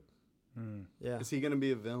show up. Yeah. Is he gonna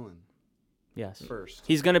be a villain Yes. first?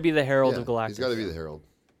 He's going to be the Herald Yeah, of Galactus. he's got to be the Herald.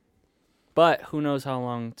 But who knows how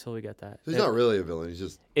long till we get that. He's not really a villain. He's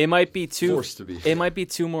just It might be two. forced to be. It might be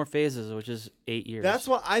 2 more phases, which is 8 years. That's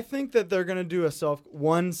what I think that they're gonna do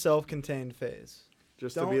one self-contained phase.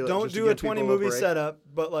 Just to Don't be like, don't just to do a give 20 people movie break. setup,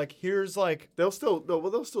 but like here's like They'll still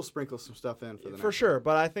sprinkle some stuff in for the for next sure.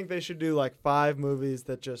 But I think they should do like 5 movies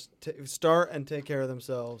that just start and take care of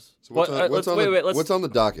themselves. So what's, What- on, what's, let's- on wait, the, wait, let's- what's on the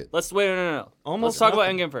docket? Let's wait. No. Almost Let's talk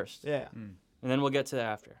about nothing. Endgame first, Yeah. and then we'll get to the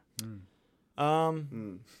after.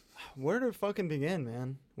 Where to fucking begin,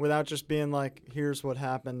 man? Without just being like, here's what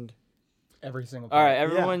happened. Every single. All right, part.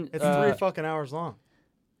 everyone. Yeah, it's 3 fucking hours long.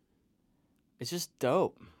 It's just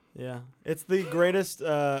dope. Yeah, it's the greatest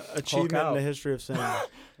achievement in out. the history of cinema.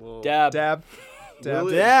 Dab. Dab. Will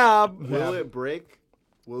it, Dab. will it break?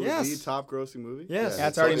 Will it Yes. be top grossing movie? Yes, Yeah,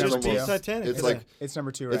 it's already like- number just two. beat Titanic. It's Yeah. like It's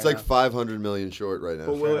number 2 right it's like now. 500 million short right now.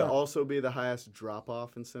 But will it up. also be the highest drop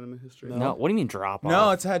off in cinema history? No, what do you mean drop No,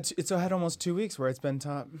 off? it's had almost 2 weeks where it's been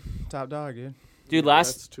top dog, dude. Dude, That's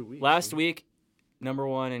last 2 weeks. last week, number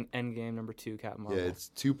 1 in Endgame, number 2 Captain Marvel. Yeah,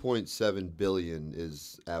 it's 2.7 billion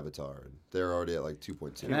is Avatar. They're already at like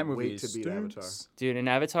 2.2. And that movie wait to beat Avatar. stinks. Dude, and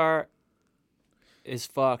Avatar is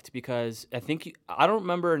fucked because I don't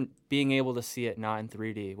remember being able to see it not in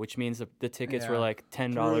 3D, which means the tickets were Yeah. like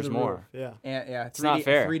 $10 Through the more. roof, Yeah. And, yeah, It's not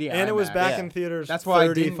fair. 3D And it was IMAX. back Yeah. in theaters. That's why I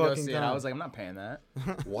 30 didn't go fucking see it. I times. was like, I'm not paying that.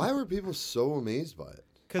 Why were people so amazed by it?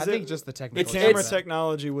 I Because think just the the technical. camera it's-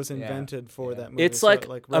 technology was Yeah. invented for Yeah. that movie. It's so like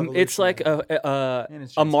it, it's like revolutionized. And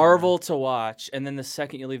it's a James marvel to watch, and then the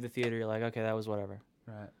second you leave the theater, you're like, okay, that was whatever.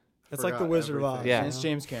 Right. It's like the Forgot Wizard of everything. Oz. Yeah. And you it's know?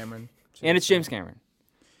 James Cameron. And it's James Cameron,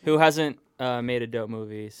 who hasn't made a dope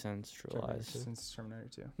movie since True Lies. Since Terminator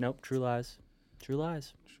 2. Nope, True Lies. True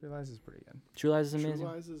Lies. True Lies is pretty good. True Lies is True amazing.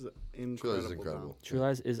 Lies is True incredible. Lies is incredible. True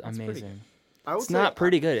Lies is That's pretty amazing. I would It's say- not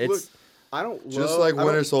pretty good. Look, It's I don't Just love, like I don't-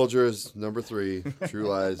 Winter Soldier is number 3, True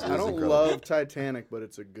Lies is I don't incredible. love Titanic, but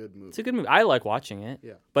it's a good movie. it's a good movie. I like watching it.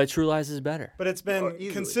 Yeah. But True Lies is better. But it's been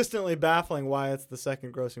easily. consistently baffling why it's the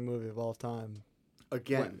second grossing movie of all time.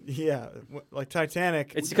 Again, Yeah, like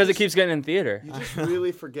Titanic. It's because it keeps getting in theater. you just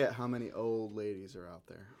really forget how many old ladies are out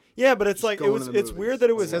there. Yeah, but it's Just like it going was. to the It's movies. weird that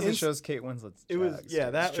it was. Because it inst- shows Kate Winslet's. it was. Jags. Yeah,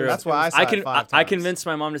 that. true. That's why I saw I it can 5 I times. convinced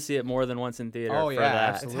my mom to see it more than once in theater Oh for yeah,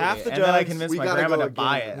 that. absolutely. half the and then I jugs. convinced We my gotta grandma go to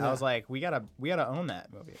buy again. it. Yeah. I was like, we gotta own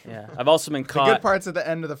that movie. Yeah. I've also been The caught. good parts at the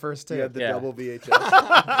end of the first You tape. had the Yeah. double VHS.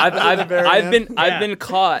 I've very I've end? been I've been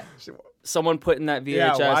caught. Someone putting that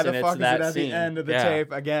VHS Yeah, why and the it's fuck is that it at scene. the end of the Yeah.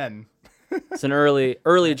 tape again? It's an early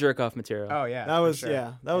jerk off material. Oh yeah, That for was sure.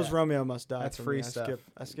 That was Yeah. Romeo Must Die. That's for free me. stuff.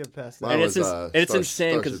 I skipped past that. Mine And was, it's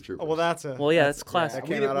insane 'cause- Starship Troopers. Oh, well, that's a Well, yeah, it's classic. That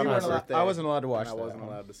We came did- out on we my weren't allowed- birthday. I wasn't allowed to watch and I that. wasn't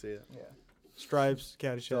allowed to see it. Stripes,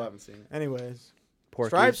 Still Caddyshack. haven't seen it. Anyways, Porky's.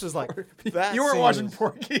 Stripes is like that. You were scene watching is-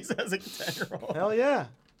 Porky's as a 10-year-old. Hell yeah.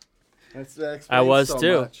 That explains I was so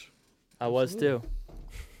too. much. I was too.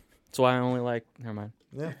 That's why I only like. Never mind.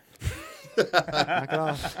 Yeah. Knock it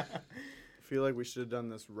off. I feel like we should have done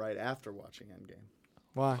this right after watching Endgame,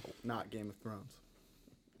 Why? not Game of Thrones.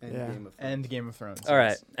 Yeah. Game of Thrones. And Game of Thrones. All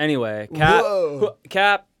right. Anyway, Cap. Whoa.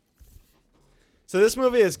 Cap. So this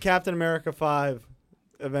movie is Captain America 5,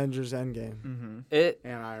 Avengers Endgame. Mm-hmm. It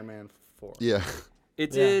And Iron Man 4. Yeah.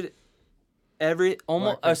 it Yeah. did every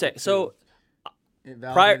almost. Black I say Panther so. It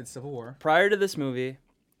Prior- validated Civil War. Prior to this movie,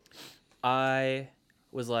 I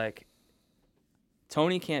was like,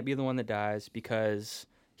 Tony can't be the one that dies because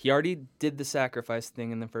he already did the sacrifice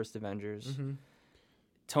thing in the first Avengers. Mm-hmm.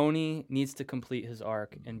 Tony needs to complete his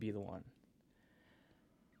arc and be the one.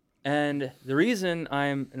 And the reason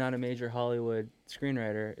I'm not a major Hollywood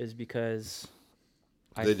screenwriter is because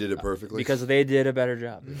They did it perfectly. Because they did a better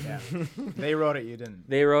job. Yeah. They wrote it. You didn't.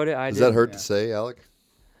 They wrote it. I Does did. that hurt Yeah. to say, Alec?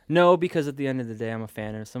 No, because at the end of the day, I'm a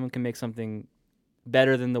fan, and if someone can make something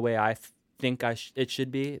better than the way I think it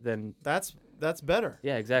should be, then That's better.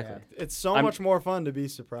 yeah, exactly, It's so I'm- much more fun to be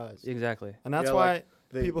surprised. exactly. And that's Yeah, why like,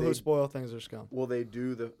 they- people who they- spoil things are scum. Well, they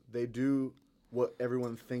do what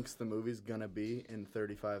everyone thinks the movie's gonna be in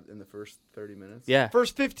the first 30 minutes. Yeah,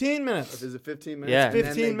 First 15 minutes. Is it 15 minutes? Yeah. And then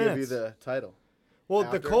 15 they minutes. give you the title. Well,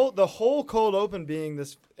 after. the whole cold open being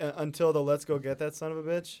this until the let's go get that son of a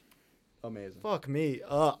bitch. Amazing. Fuck me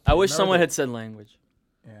up. I wish Remember someone the- had said language,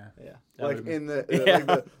 Yeah. Yeah. That Like would've in the Yeah.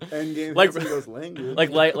 like the end game, Like- like goes language.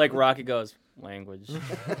 like Rocky goes language.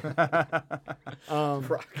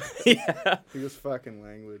 yeah, he goes fucking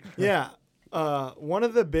language. Yeah. One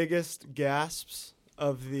of the biggest gasps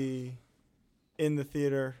in the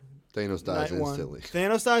theater. Thanos dies night one. instantly.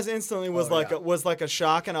 Thanos dies instantly was like a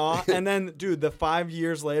shock and awe, and then dude, the 5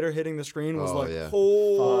 years later hitting the screen was Oh, like, yeah.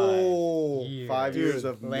 oh, 5 dude. years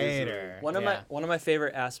of Later. one of my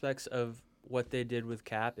favorite aspects of what they did with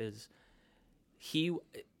Cap is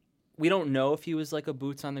we don't know if he was like a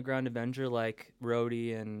boots on the ground Avenger like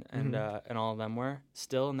Rhodey and all of them were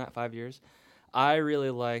still in that 5 years. I really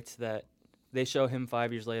liked that they show him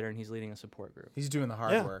 5 years later and he's leading a support group. He's doing the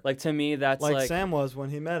hard Yeah. work. Like to me, that's like like Sam was when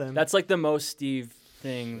he met him. that's like the most Steve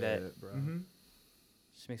thing that bro.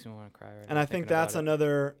 just makes me want to cry right and now I think thinking that's about it.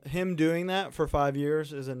 another him doing that for 5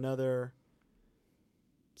 years is another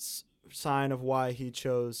sign of why he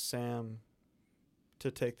chose Sam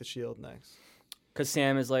to take the shield next. Because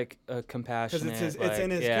Sam is like a Because compassionate. it's like, in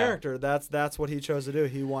his yeah. character. That's what he chose to do.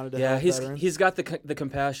 He wanted to Yeah, help he's veterans. got the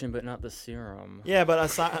compassion, but not the serum. Yeah, but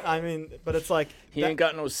but it's like He ain't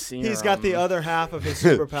got no serum. he's got the other half of his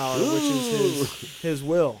superpower, which is his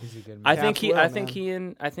will. He's a good man. I think Half he. will, I think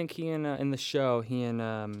he and in the show he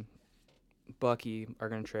and Bucky are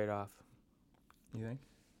gonna trade off. You think?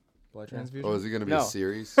 Blood transfusion? Oh, is it going to be No. a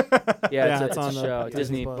series? Yeah, it's it's a on the show. Disney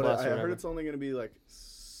Disney Plus. But Plus. I or heard whatever. it's only going to be like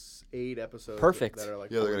 8 episodes. Perfect. That are like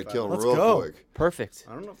Yeah, they're going to kill him 45 Let's real go. quick. Perfect.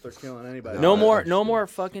 I don't know if they're killing anybody. No No, more, actually. no more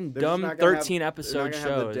fucking They're just dumb not gonna have- 13 they're not episode gonna have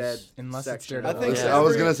the shows. dead Unless it's section. Daredevil. I think Yeah. I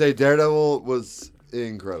was every- going to say Daredevil was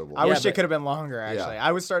incredible. I Yeah, wish it but- could have been longer, actually. Yeah.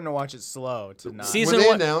 I was starting to watch it slow to not. Season when they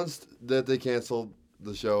one- announced that they canceled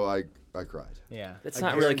the show, I cried. Yeah. It's I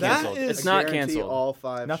not really guarantee- canceled. That is- It's not I guarantee canceled. All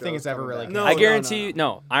 5 Nothing shows is ever coming really back. No, I no, guarantee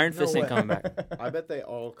no. no. Iron Fist ain't way. coming back. I bet they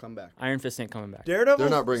all come back. Iron Fist ain't coming back. Daredevil. They're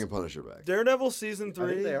not bringing Punisher back. Daredevil season I think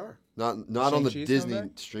 3. they are. Not on the Shang-Chi's Disney coming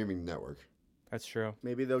back? streaming network. That's true.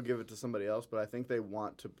 Maybe they'll give it to somebody else, but I think they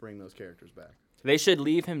want to bring those characters back. They should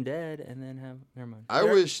leave him dead and then have. Never mind. I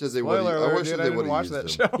wish that they would. Spoiler I alert, wish dude, that I they didn't would watch have that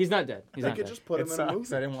used show. him. He's not dead. He's They not could dead. just put It him in a sucks.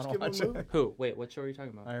 movie. I didn't Just wanna give him watch a movie. it. Who? Wait, what show are you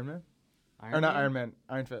talking about? Iron Man? Iron Or not Man? Iron Man,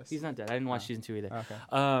 Iron Fist. He's not dead. I didn't watch season 2 either.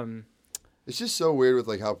 Okay. It's just so weird with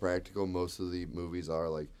like how practical most of the movies are.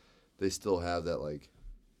 Like, they still have that like,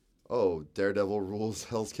 oh, Daredevil rules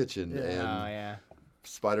Hell's Kitchen Oh, and yeah.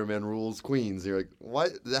 Spider-Man rules Queens. You're like, what?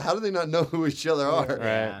 How do they not know who each other are? Right.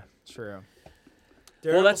 Yeah, true.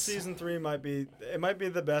 Daredevil that's- season 3 might be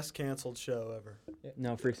the best canceled show ever.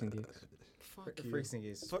 No, Freaks and Geeks. Fuck you. Freaks and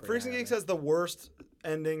Geeks. is But pretty Freaks and high Geeks on has the worst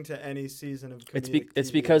ending to any season of comedic It's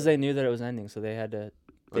TV because ever. they knew that it was ending, so they had to.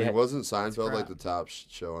 I mean, had- wasn't Seinfeld like crap. the top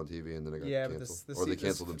show on TV and then it got Yeah, but canceled? Or they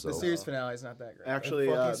canceled the themselves? series finale is not that great. Actually,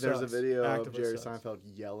 fucking there's a sucks. video of Actively Jerry sucks. Seinfeld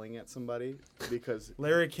yelling at somebody because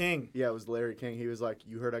Larry King. yeah, it was Larry King. He was like,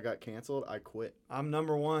 "You heard I got canceled? I quit." I'm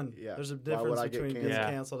number 1. Yeah. There's a Why would difference I get between being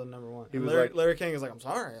canceled? canceled and number 1. He And was Larry, like- Larry King is like, I'm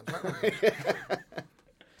sorry.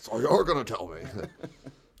 So you're gonna tell me?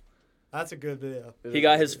 That's a good video. He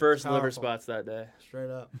got his first liver Powerful. spots that day. Straight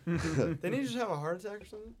up. Didn't he just have a heart attack or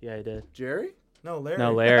something? Yeah, he did. Jerry. No, Larry.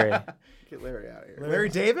 No, Larry. Get Larry out of here. Larry- Larry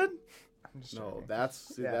David? I'm just No, joking.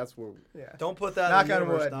 that's Yeah. that's where. Yeah. Don't put that Knock in the on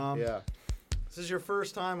universe, wood. Dom. Yeah. This is your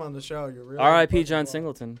first time on the show. You're really R.I.P. fucking John wrong.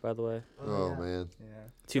 Singleton, by the way. Oh yeah. man. Yeah.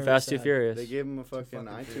 Too Very Fast, Too sad. Furious. They gave him a fucking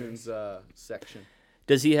fucking iTunes section,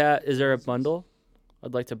 Does he have? Is there a bundle?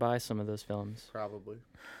 I'd like to buy some of those films. probably.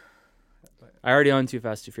 I already own Too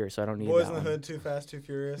Fast, Too Furious, so I don't need Boys that in the one. Hood, Too Fast, Too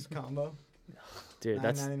Furious combo. Dude,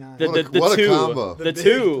 that's $9.99. the What a two. combo. The big,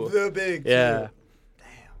 two. The big. Yeah. Two.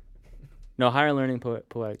 No, Higher Learning,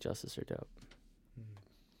 Poetic Justice are dope.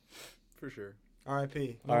 For sure.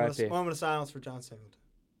 R.I.P. R.I.P. Moment of silence for John Singleton.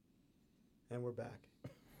 And we're back.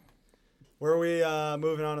 Where are we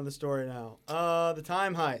moving on to the story now? The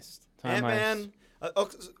time heist. Time Ant-Man.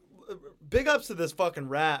 Big ups to this fucking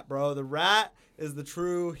rat, bro. The rat is the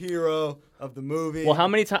true hero of the movie. Well, how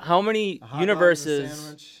many A hot dog and a universes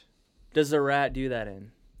sandwich. does the rat do that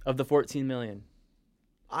in? Of the 14 million?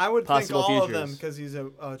 I would possible think all of futures? them because he's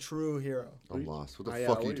a true hero. I'm lost. What the yeah,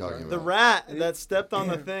 fuck what are are you you talking talking The about? rat that stepped on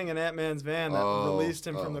the thing in Ant-Man's van that Oh, released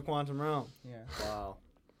him from oh. the quantum realm. Yeah. Wow.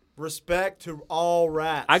 Respect to all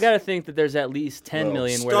rats. I gotta think that there's at least 10 Well,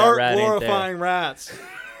 million where that Start rat ain't there. glorifying rats.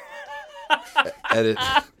 Edit.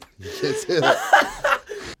 You can't say that.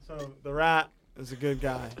 So the rat is a good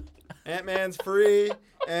guy. Ant-Man's free,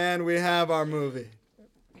 and we have our movie.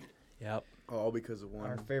 Yep. All because of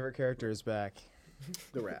Our one. favorite character is back.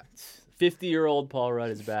 The rat. 50-year-old Paul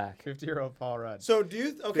Rudd is back. 50-year-old Paul Rudd. So do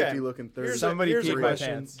you okay? 50 looking 30. Here's Somebody here's peed a my question.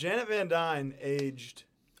 pants. Janet Van Dyne aged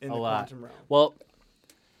in A the lot. quantum realm. Well,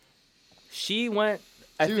 she went.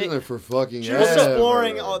 I She was in think. there for fucking. She was ever.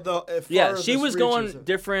 exploring all the Yeah, she farthest was going reaches of-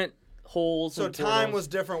 different holes. So and time portals. was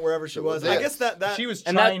different wherever she So was. that- I guess that She was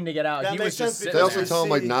and that- trying to get out. that He makes was just sense sitting They because also there. tell him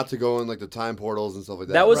like See- not to go in like the time portals and stuff like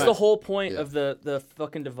that. That was Right. the whole point Yeah. of the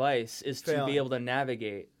fucking device is to Failing. be able to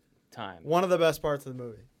navigate time. one of the best parts of the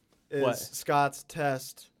movie is What? Scott's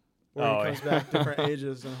test where Oh, he comes yeah. back different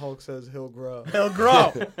ages and Hulk says he'll grow. He'll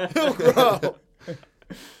grow. He'll grow.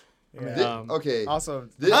 Yeah. Thi- Um, okay. Also,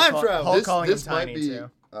 This- Time Hulk- travel. Hulk this calling this him might tiny be too.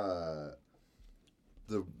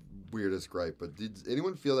 the weirdest gripe, but did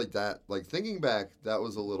anyone feel like that? Like thinking back, that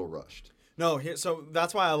was a little rushed. No, so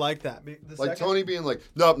that's why I like that. Like Tony being like,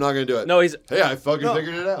 nope, not gonna do it. No, he's Hey, I fucking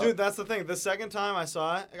figured it out. Dude, that's the thing. The second time I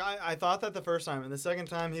saw it, I thought that the first time, and the second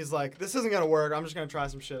time he's like, this isn't gonna work. I'm just gonna try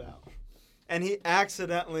some shit out. And he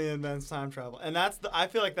accidentally invents time travel, and I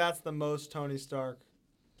feel like that's the most Tony Stark.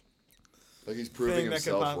 Like he's proving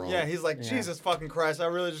himself wrong. Yeah, he's like, Jesus fucking Christ, I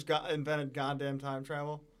really just invented goddamn time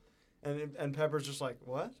travel, and Pepper's just like,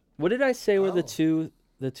 what? What did I say were the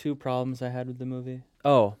two problems I had with the movie?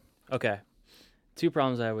 Oh, okay. 2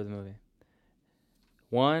 problems I had with the movie.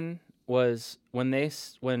 One was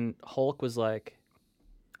when Hulk was like,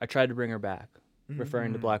 I tried to bring her back,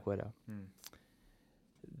 referring to Black Widow.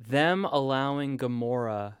 Them allowing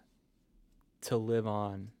Gamora to live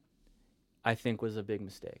on, I think, was a big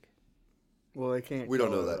mistake. Well, they can't. We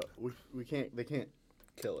don't know that. We can't. They can't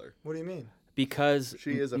kill her. What do you mean? Because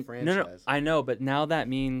she is a franchise. No, I know, but now that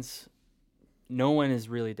means no one is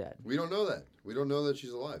really dead. We don't know that. We don't know that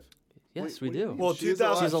she's alive. Yes, we do. Well, she's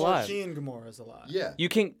alive. 2014 Gamora's alive. Yeah. You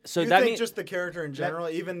can. So you that think means just the character in general,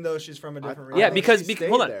 even though she's from a different. Yeah, reality? because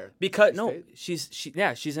hold on, there. because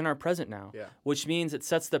she's in our present now. Yeah. Which means it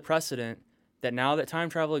sets the precedent that now that time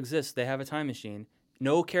travel exists, they have a time machine.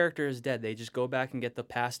 No character is dead. They just go back and get the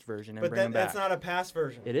past version and but bring them back. That's not a past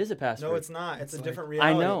version. It is a past version. No, it's not. It's a like- different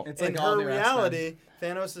reality. I know. It's in like all her the reality,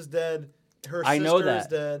 Thanos is dead. Her I know sister that. is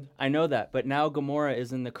dead. I know that, but now Gamora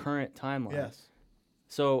is in the current timeline. Yes.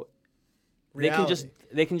 So Reality.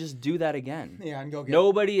 they can just do that again. Yeah, and go get.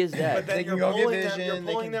 Nobody is dead. But then They you're can go get pulling them. Vision, You're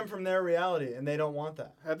they pulling can- them from their reality, and they don't want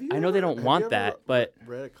that. Have you? I know they don't have want you that, ever but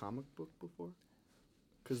read a comic book before?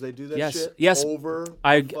 Because they do that Yes, shit yes, over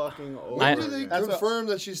I- fucking over. When do they That's what- confirm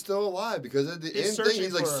that she's still alive? Because at the He's end thing, searching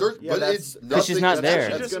he's like, for her. search, Yeah, but that's- it's 'Cause she's nothing not that's there.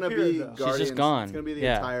 actually- That's gonna disappeared, be though. She's Guardians. just gone. It's gonna be the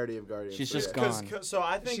Yeah. entirety of Guardians. She's just 3. gone. So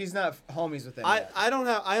I think She's not homies with them. I yet. don't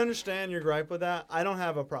have. I understand your gripe with that. I don't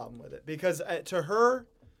have a problem with it because to her,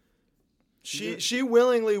 she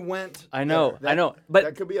willingly went. I know, That- I know, but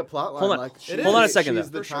that could be a plot line. hold on. Like Hold on a second, She's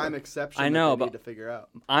though. the For time sure. exception. I know, that they but- need to figure out.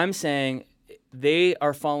 I'm saying they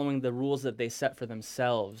are following the rules that they set for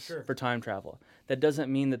themselves Sure. for time travel. That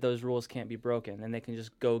doesn't mean that those rules can't be broken, and they can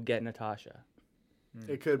just go get Natasha,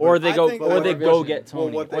 It could. or but they I go, think or that- they go Vision. get Well,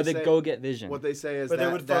 Tony, what they or they say- go get Vision. what they say is But they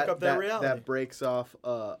that would fuck up their reality. that breaks off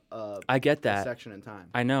a I get a that. section in time.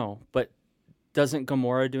 I know, but doesn't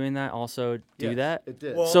Gamora doing that also do Yes, that? It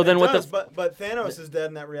did. Well, So then it what the does, but Thanos is dead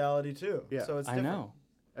in that reality too. Yeah. So it's I different. know.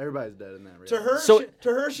 Everybody's dead in that reality. To her, So- to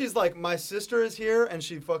her, she's like, my sister is here and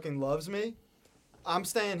she fucking loves me. I'm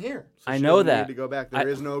staying here. I She know doesn't that. Need to go back. There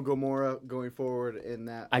is no Gamora going forward in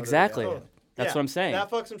that. other Exactly. reality. That's Yeah, what I'm saying. That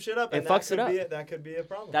fucks some shit up. It and fucks that it could be up. That could be a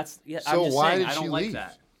problem. That's So I'm just why saying did I don't she like leave?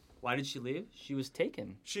 that. Why did she leave? She was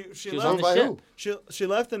taken. She was left. on the by ship. who? She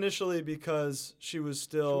left initially because she was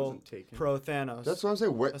still wasn't taken. pro Thanos. That's what I'm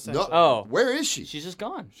saying. Where, Essentially. no, Oh. where is she? She's just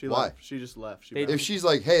gone. She Why? left. She just left. She They- bounced. If she's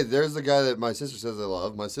like, hey, there's the guy that my sister says I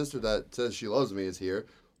love. My sister that says she loves me is here.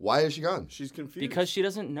 Why is she gone? She's confused Because she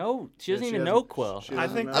doesn't know. She doesn't she even doesn't- know Quill. she I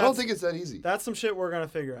doesn't think know. I don't That's- think it's that easy. That's some shit we're gonna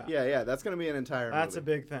figure out. Yeah, that's gonna be an entire. That's a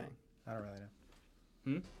movie. big thing. I don't really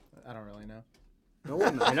know. I don't really know. No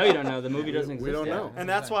one knows. I know you don't know. The movie doesn't exist we don't yet. know. And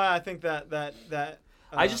that's why I think that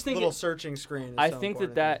I just think little it- searching screen. Is I so think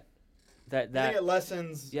important. that I think it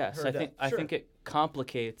lessens. yes, her I think death. Sure. it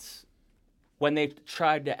complicates when they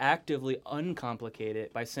tried to actively uncomplicate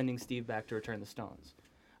it by sending Steve back to return the stones.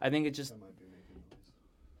 I think it just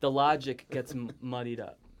the logic gets muddied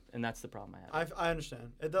up, and that's the problem I have. I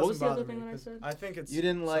understand. It doesn't What was the bother other thing me that I 'cause said? I think it's. You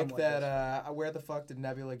didn't like somewhat that? useful. Where the fuck did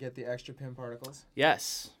Nebula get the extra pin particles?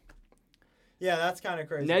 Yes, Yeah, that's kind of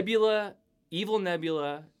crazy. Nebula, evil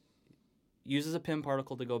Nebula, uses a pin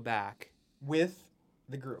particle to go back With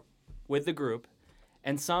the group. with the group,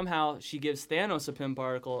 and somehow she gives Thanos a pin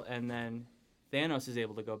particle, and then Thanos is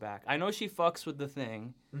able to go back. I know she fucks with the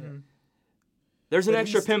thing. There's an But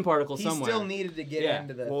extra he's- pin particle He somewhere. still needed to get Yeah.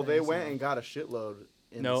 into the. Well, thing, they so- went and got a shitload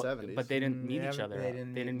in no, the 70s. but they didn't meet each other. they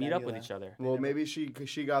didn't They didn't meet meet up with Nebula. each other. Well, maybe she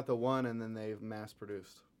got the one and then they mass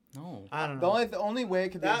produced. No. I don't The know. only way it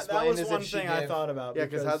could be That explained was is one if she thing gave, I thought about. Yeah,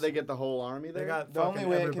 because how'd they get the whole army there? They got The only fucking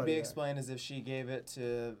way it could everybody be there. explained is if she gave it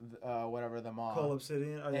to whatever the mom, Cole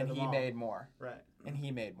Obsidian. Oh, yeah, and the he mom. made more, Right. and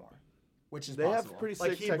he made more, which is They possible. have pretty Like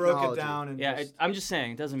sick he technology. broke it down and Yeah, just, I'm just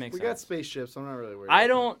saying it doesn't make We sense. got spaceships. I'm not really worried. I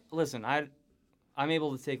about don't listen. I'm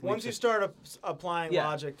able to take once leaps you of- start applying yeah,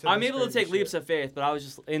 logic to I'm this able to crazy take leaps shit. of faith, but I was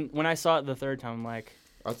just when I saw it the third time, I'm like,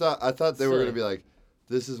 I thought they were Silly. gonna be like,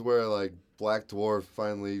 this is where like Black Dwarf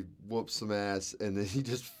finally whoops some ass, and then he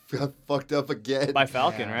just got fucked up again. by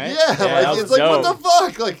Falcon, right? Yeah, that like was it's like dope. what the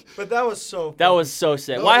fuck, like But that was so. That was so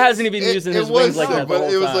sick. Why hasn't he been using his was wings like sick, that the but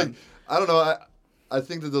whole it was time? like I don't know. I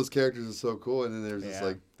think that those characters are so cool, and then there's just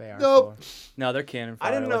like, they are nope. cool. No, they're canon I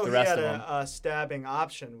fodder didn't like know the he rest had of them. a stabbing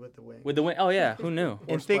option with the wing. With the win. Oh yeah, who knew? Or,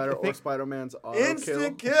 And think- or Spider-Man's auto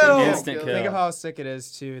Instant kill. kill. Instant kill. Think of how sick it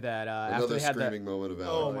is too that after Another they had screaming moment of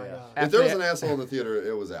Alec. Oh my god. If After there was they- an asshole in the theater,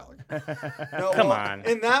 it was Alec. No, Come well, on.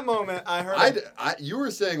 In that moment, I heard You were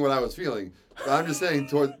saying what I was feeling, but I'm just saying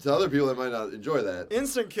to other people that might not enjoy that.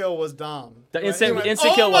 instant kill was Dom. The Right? instant- He went,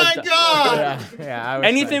 instant oh kill was my Dom." god. yeah, I was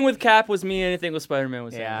Anything with Cap was me. Anything with Spider-Man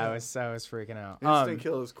was him. Yeah, I was freaking out. Instant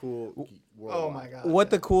kill is cool. Oh my god. What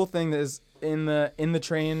the cool thing is in the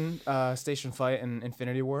train station fight in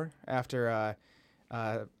Infinity War after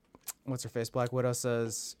what's her face, Black Widow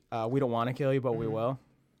says we don't want to kill you but we will,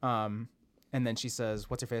 and then she says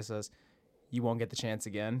what's her face says you won't get the chance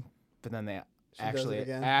again, but then they She does it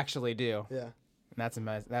again? actually do. Yeah. And that's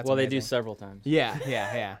amazing. That's Well, they amazing. do several times.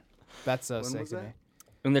 Yeah. That's so When sick was to that? me.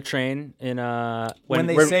 In the train, in When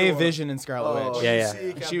they we're- say Vision and Scarlet Oh, Witch, Yeah, You yeah.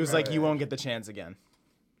 see she was like, Captain "You America. won't get the chance again,"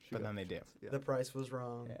 but then they do. The price was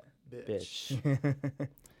wrong. Bitch. bitch.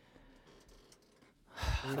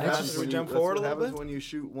 Should we jump forward a That's what little happens bit? when you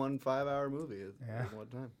shoot one 5-hour movie at one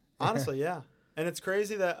time. Honestly, yeah. And it's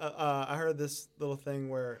crazy that I heard this little thing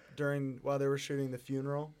where while they were shooting the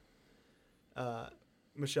funeral,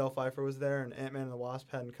 Michelle Pfeiffer was there and Ant-Man and the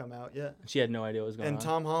Wasp hadn't come out yet. She had no idea what was going And on.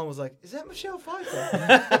 Tom Holland was like, "Is that Michelle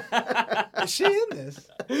Pfeiffer? Is she in this?"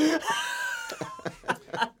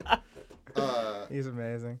 He's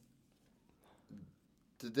amazing.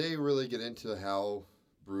 Did they really get into how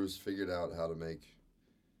Bruce figured out how to make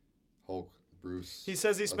Hulk Bruce? He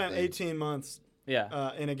says he a spent thing? 18 months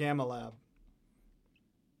Yeah, in a gamma lab.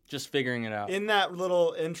 just figuring it out. In that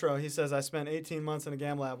little intro, he says, "I spent 18 months in a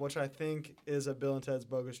gamma lab," which I think is a Bill and Ted's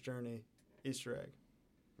Bogus Journey Easter egg.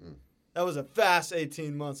 Mm. That was a fast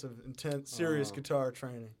 18 months of intense, serious guitar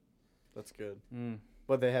training. That's good. Mm.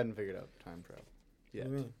 But they hadn't figured out time travel. What do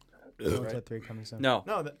you mean? Bill and Ted 3 coming soon. No,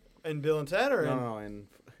 No, in Bill and Ted or in... No, and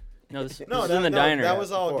no, this, No, this is in the diner. that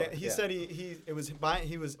was all. Before, He yeah. said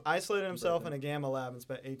he was isolated himself in a gamma lab and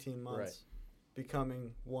spent 18 months Right.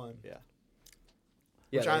 becoming one. Yeah.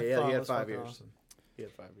 Which yeah, I thought he had was 5 fucking years. awesome. He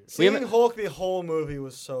had 5 years. We Seeing haven't- Hulk the whole movie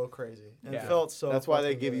was so crazy and Yeah. it felt so. That's why they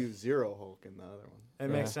fucking give good. you 0 Hulk in the other one. It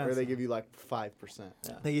makes sense. Or they give you like 5%.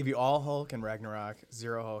 They give you all Hulk and Ragnarok,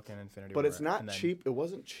 0 Hulk and Infinity But War. it's not and then- cheap. It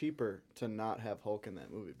wasn't cheaper to not have Hulk in that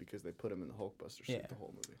movie because they put him in the Hulkbuster suit Yeah. the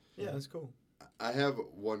whole movie. Yeah, it's cool. I have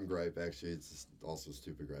one gripe. Actually, it's just also a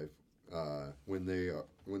stupid gripe. When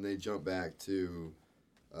they jump back to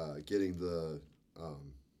getting the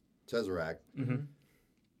Tesseract. Mm-hmm.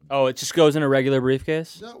 Oh, it just goes in a regular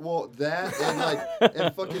briefcase. No, well, that and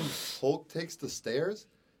and fucking Hulk takes the stairs.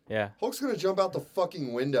 Yeah. Hulk's gonna jump out the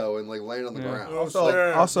fucking window and like land on the ground.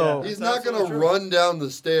 Also, He's That's not gonna absolutely true. run down the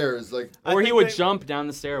stairs like. I Or he think would they- jump down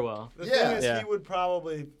the stairwell. The Yeah. thing is, Yeah. he would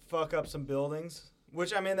probably fuck up some buildings,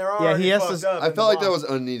 which I mean, they're Yeah, already he has fucked to- up. I in felt like the that box.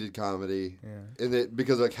 was unneeded comedy, Yeah. and it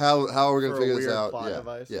because like how are we gonna For a figure this weird out? plot Yeah,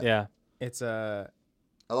 device. yeah. Yeah. it's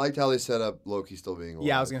I liked how they set up Loki still being alive.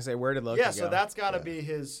 yeah. I was gonna say, where did Loki Yeah, go? so that's got to Yeah. be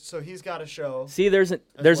his. So he's got a show. See, there's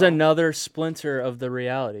well. another splinter of the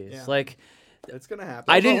realities. Yeah. Like It's gonna happen.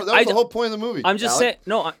 I That was didn't. That was I, the whole point of the movie. I'm just Alec.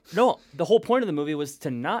 saying. No. The whole point of the movie was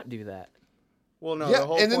to not do that. Well, no. Yeah, the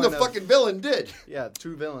whole and then the point of- fucking villain did. Yeah,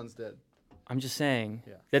 2 villains did. I'm just saying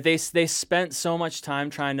Yeah. that they spent so much time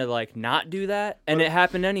trying to like not do that, and it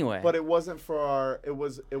happened anyway. But it wasn't for our. It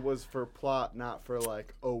was for plot, not for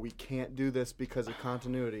like, oh, we can't do this because of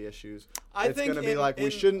continuity issues. I It's think gonna be in- like we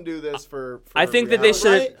in- shouldn't do this for I think that they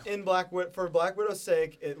reality. should- Right in for Black Widow's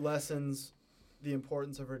sake, it lessens the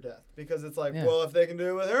importance of her death because it's like, Yeah. well, if they can do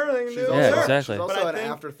it with her, they can do She's it also, with her. exactly. She's But also I an think-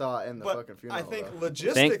 afterthought in the But fucking funeral. I think though.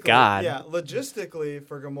 logistically, Thank God. yeah, logistically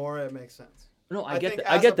for Gamora, it makes sense. no, I think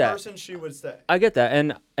I as get a that. person, she would stay. I get that,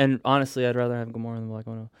 and honestly, I'd rather have Gamora than Black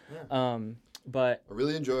Widow. Yeah. But I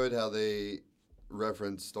really enjoyed how they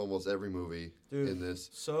referenced almost every movie Dude, in this.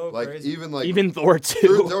 so Like crazy. even Thor There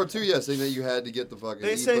 2. were 2, yeah, saying that you had to get the fucking.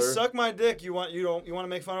 They say, ether. "Suck my dick." You want to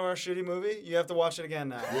make fun of our shitty movie? You have to watch it again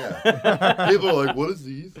now. Yeah. People are like, "What is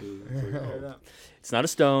the ether?" It's like, Straight oh. up. It's not a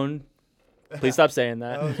stone. Please stop saying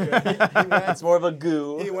that. That was good. He went, It's more of a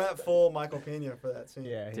goo. he went full Michael Pena for that scene.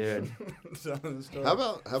 yeah, Dude. Telling the story. How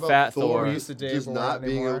about Fat Thor Thor. Used to Dave just Warren not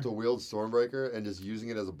being anymore. able to wield Stormbreaker and just using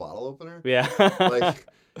it as a bottle opener? Yeah. Like,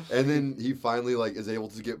 and then he finally like is able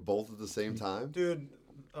to get both at the same time Dude,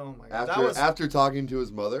 oh my god, after talking to his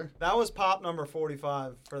mother. that was pop number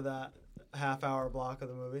 45 for that half-hour block of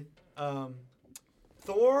the movie.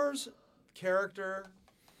 Thor's character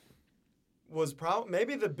was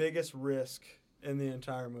maybe the biggest risk in the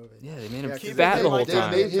entire movie. Yeah, they made him Yeah, 'cause fat they the whole like They that.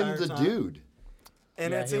 time. made him Entire the time. dude.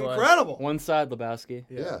 And Yeah, it's he was. incredible. One side, Lebowski.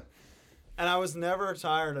 Yeah. and I was never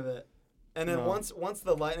tired of it. And then No. once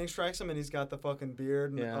the lightning strikes him and he's got the fucking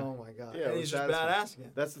beard, and Yeah. oh my god, Yeah, and it he's was just satisfying. badass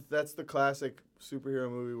again. That's the classic superhero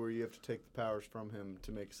movie where you have to take the powers from him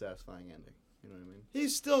to make a satisfying ending. You know what I mean?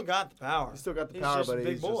 He's still got the power. He's still got the He's power, just a but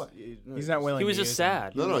big he's boy. just, He's not willing. He was to just use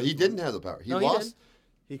sad. No, he didn't have the power. He No, he lost.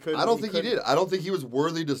 He couldn't. I don't think he couldn't- did. I don't think he was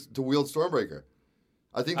worthy to wield Stormbreaker.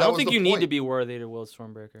 I think I that don't was think the you need point. to be worthy to wield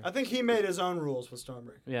Stormbreaker. I think he made his own rules with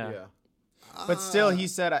Stormbreaker. Yeah. Yeah. But still, he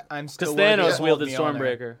said, "I'm still." Because worthy Thanos to wielded hold Mjolnir."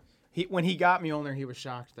 Stormbreaker. When he got Mjolnir, he was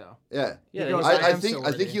shocked though. Yeah. Yeah, He goes, I am think so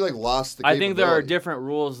I think he worthy. like lost the. I think there are capability. different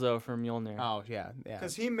rules though for Mjolnir. Oh yeah, yeah.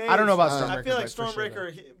 Because he made. I don't know about Uh, Stormbreaker. I feel like but for sure,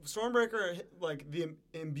 Stormbreaker, Stormbreaker, like the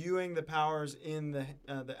imbuing the powers in the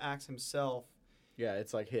axe himself. Yeah,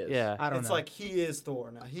 it's like his. Yeah. I don't It's know. like he is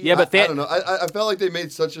Thor now. He Yeah, but I don't know. I felt like they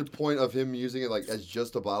made such a point of him using it like as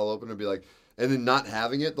just a bottle opener, and be like, and then not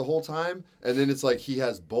having it the whole time, and then it's like he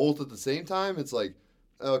has both at the same time. It's like,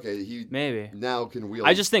 okay, he Maybe. now can wield.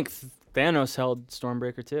 I just think Thanos held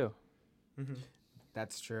Stormbreaker too.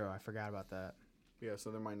 That's true. I forgot about that. Yeah,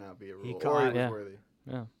 so there might not be a rule. He Or caught- he was Yeah. worthy.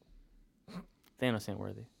 Yeah. Thanos ain't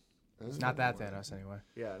worthy. Not that Thanos anyway.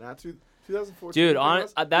 Yeah, not 2014. Dude, Thanos,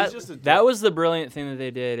 he's that just a that dick. was the brilliant thing that they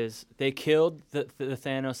did is they killed the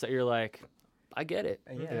Thanos that you're like, I get it.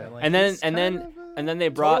 Yeah. Like, And then he's and kind then of a- and then they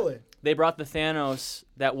brought Totally. they brought the Thanos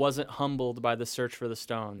that wasn't humbled by the search for the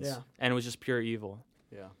stones. Yeah. And was just pure evil.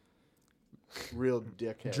 Yeah. Real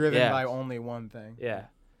dickhead. driven Yeah. by only one thing. Yeah.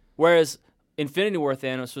 Whereas Infinity War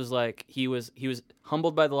Thanos was like he was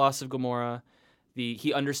humbled by the loss of Gamora.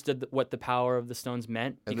 He understood what the power of the stones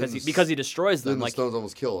meant And because then because he destroys then them. the Like stones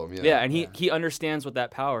almost kill him. yeah, and he understands what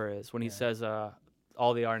that power is when he says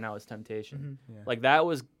all they are now is temptation. Yeah. Like that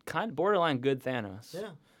was kind of borderline good Thanos. Yeah.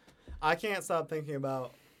 I can't stop thinking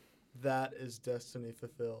about that is destiny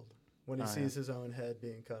fulfilled when he sees his own head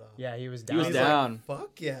being cut off. Yeah, he was He down. was He's down. like,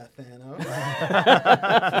 fuck yeah, Thanos.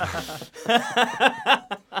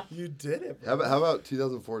 You did it, bro. How about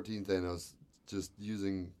 2014 Thanos just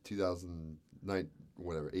using 2009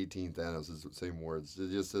 whatever 18 Thanos is the same words. It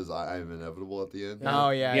just says I am inevitable at the end. Oh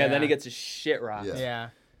yeah. Yeah, then he gets his shit rocked. Yeah. Yeah.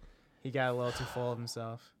 He got a little too full of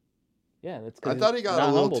himself. Yeah, that's. I 'cause thought he he's got not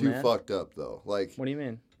a little humble, too man. fucked up though. Like What do you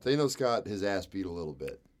mean? Thanos got his ass beat a little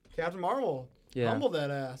bit. Captain Marvel. Yeah. Humbled that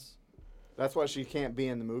ass. That's why she can't be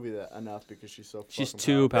in the movie enough because she's so. She's fucking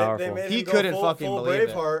too powerful. powerful. They made He him go couldn't full, fucking full believe it.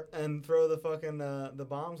 Braveheart and throw the fucking the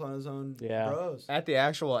bombs on his own Yeah. bros. At the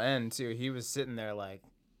actual end too, he was sitting there like,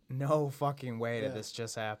 no fucking way Yeah. did this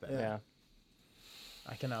just happen. Yeah.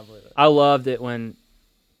 I cannot believe it. I loved it when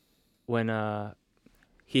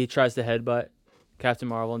he tries to headbutt Captain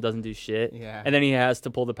Marvel and doesn't do shit. Yeah. And then he has to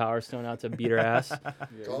pull the Power Stone out to beat her ass.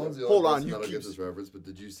 Yeah. Colin's the Hold only on, person you that'll keep. get this reference, but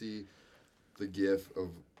did you see the gif of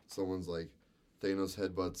someone's like Thanos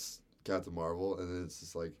headbutts Captain Marvel, and then it's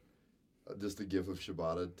just like just the gif of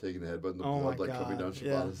Shibata taking the headbutt and the Oh blood my like coming down God.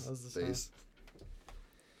 Yeah, Shibata's that was the same. face.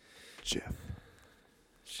 Jeff.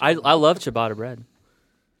 I love ciabatta bread.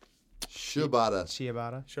 Shibata.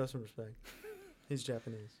 Ciabatta. Show some respect. He's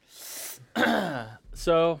Japanese.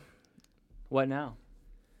 So, what now?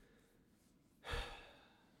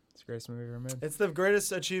 It's the greatest movie ever made. It's the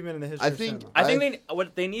greatest achievement in the history I of think cinema. I think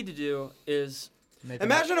what they need to do is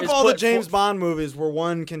Imagine if It's all the put James full- Bond movies were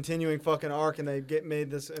one continuing fucking arc and they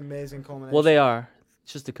made this amazing culmination. well they are.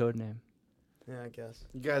 It's just a code name. Yeah, I guess.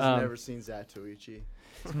 You guys have Um, never seen Zatoichi.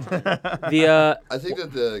 The I think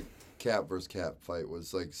that the Cap versus Cap fight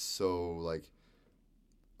was like so like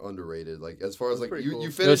underrated. Like as far as was like pretty you, cool. you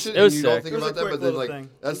It finish was- it it was and you don't sick. think It was about a that, quick but then little like thing.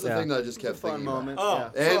 that's the Yeah. thing that I just It was kept a fun thinking moment. Oh,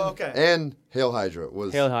 yeah. And so, okay. and Hail Hydra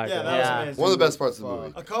was Hail Hydra. Yeah, that was amazing. one of the best parts of the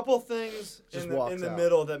movie. A couple things Just in the walks out.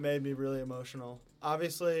 middle that made me really emotional.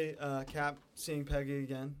 Obviously, Cap seeing Peggy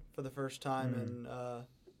again for the first time in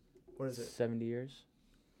what is it? 70 years.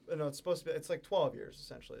 No, it's supposed to be. It's like 12 years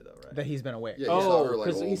essentially, though, right? That he's been away. Yeah, you saw her, like,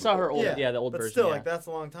 because he old saw her before. old. Yeah, the old but version. still, yeah. like that's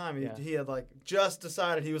a long time. He, Yeah. he had like just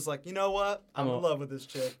decided he was like, you know what, I'm I'm in a- love with this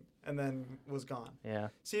chick, and then was gone. Yeah.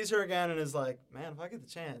 Sees her again and is like, man, if I get the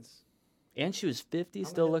chance, And she was 50, I'm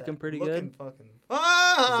still gonna hit looking that. pretty Looking good.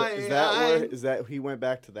 fucking. Is that where? Is that he went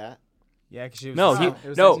back to that? Yeah, because she was. No, he- it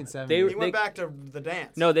was no, 1970. they- He went back to the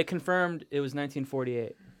dance. No, they confirmed it was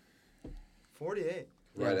 1948. 48.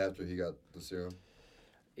 Right Yeah. after he got the serum.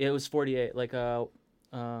 It was 48. Like Right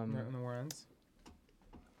when the war ends.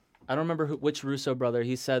 I don't remember which Russo brother.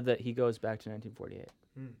 He said that he goes back to 1948,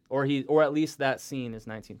 Hmm. or at least that scene is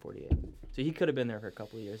 1948. So he could have been there for a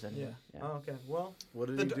couple of years anyway. Yeah. Yeah, Oh, okay. Well, What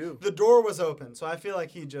did the, he do? the door was open, so I feel like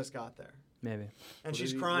he just got there, maybe. and What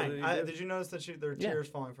she's did he- crying. what did he do? Did you notice that there are Yeah. tears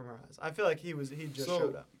falling from her eyes? I feel like he just So-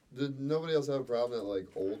 showed up. Did nobody else have a problem that like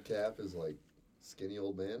old Cap is like skinny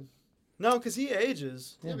old man? No, because he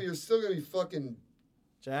ages. Yeah, but you're still gonna be fucking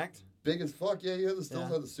Jacked. big as fuck. Yeah, you have to still Yeah.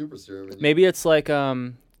 have the super serum. And Maybe it's like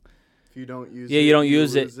If you don't use yeah, it, you don't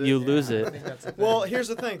use lose it, you lose I it. think that's a thing. Well, here's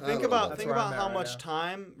the thing. I Think don't know. about That's think where about I'm at how right much now.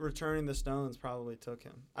 time returning the stones probably took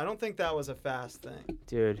him. I don't think that was a fast thing.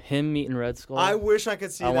 Dude, him meeting Red Skull. I wish I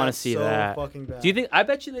could see I that. wanna see so that. fucking bad. Do you think? I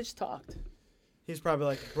bet you they just talked. He's probably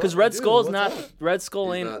like Because "Bro, Red dude, Skull's what's not. up?" Red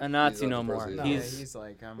Skull He's ain't not- a Nazi he's no not the more. person. Yeah, He's he's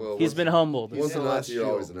like, Well, he's been humbled. Once a Nazi, you're celestial.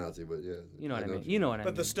 always a Nazi. But yeah, You know what I mean. what You know what I mean.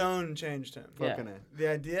 But the stone changed him. Yeah. Fucking it. The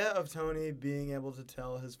idea of Tony being able to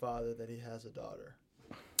tell his father that he has a daughter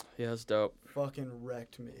Yeah, it's dope. fucking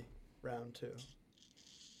wrecked me. Round 2.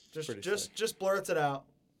 Pretty Just blurts it out.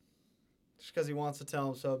 Just because he wants to tell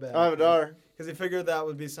him so bad. I have a daughter. Because he figured that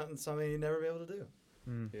would be something he'd never be able to do.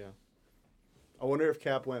 Yeah. I wonder if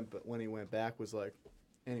Cap but when he went back was like,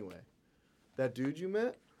 anyway, that dude you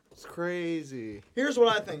met was crazy. Here's what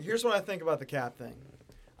I think. Here's what I think about the Cap thing.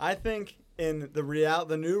 I think in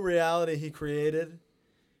the new reality he created,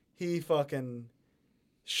 he fucking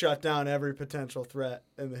shut down every potential threat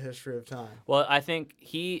in the history of time. Well, I think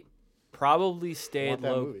he probably Want stayed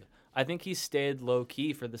that low. movie. I think he stayed low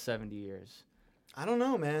key for the 70 years. I don't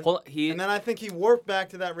know, man. Well, And then I think he warped back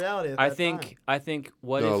to that reality. At I that think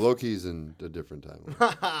what No, if Loki's in a different timeline.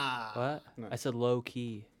 time. what? No. I said low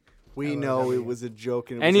key. We know it was a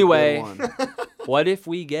joke and it Anyway. was a good one. What if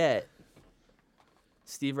we get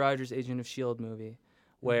Steve Rogers' Agent of Shield movie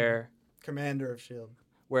where Commander of Shield.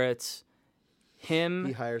 where it's him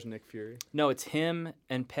He hires Nick Fury. No, it's him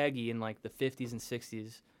and Peggy in like the 50s and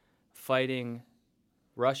 60s fighting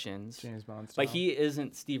Russians. James Bond style. But he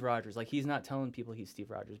isn't Steve Rogers. Like he's not telling people he's Steve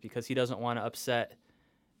Rogers because he doesn't want to upset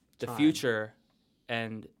the Time. future,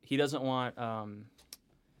 and he doesn't want.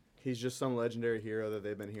 He's just some legendary hero that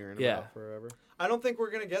they've been hearing Yeah. about forever. I don't think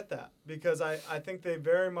we're going to get that because I think they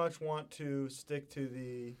very much want to stick to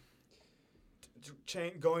the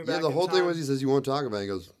going back Yeah, the in whole thing time. was he says, "You won't talk about it." He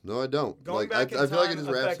goes, "No, I don't." Going Like, back in I feel time like it just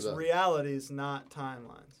wraps affects it up. realities, not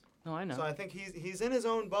timelines. No, I know. So I think he's in his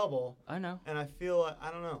own bubble, I know. and I feel like,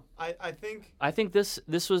 I don't know. I think I think this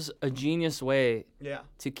was a genius way yeah,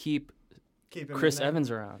 to keep keep him Chris in there.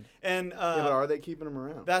 Evans around. And Yeah, but are they keeping him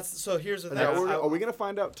around? that's so. Here's the Is thing. that what I- are we going to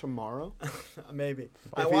find out tomorrow? maybe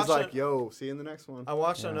If he's like, yo, see you in the next one. I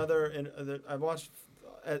watched I watched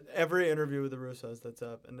every interview with the Russos that's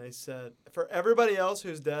up, and they said for everybody else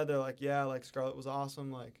who's dead, they're like, yeah, like Scarlett was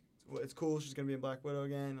awesome, like it's cool, she's gonna be in Black Widow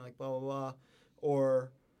again, like blah blah blah,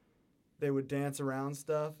 or they would dance around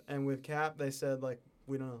stuff. And with Cap, they said like,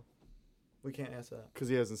 we don't know, we can't answer that. Because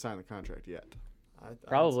he hasn't signed the contract yet.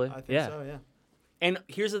 Probably, I think yeah. so, yeah. And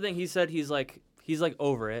here's the thing: he said he's like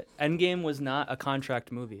over it. Endgame was not a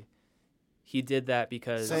contract movie. He did that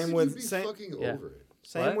because Same How could with- you be same- fucking yeah. over it.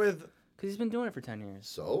 Same What? with he's been doing it for 10 years.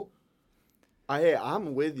 So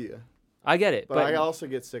I'm with you. I get it, But, but I also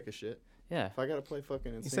get sick of shit. yeah. If I got to play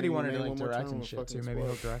fucking Insane He said he wanted to Name like one more direct time, and I'm shit fucking too. Maybe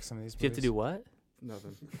he'll explode. direct some of these. You have to do what?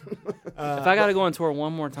 Nothing. If I got to go on tour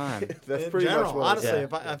one more time, That's in pretty general, much what honestly, Yeah.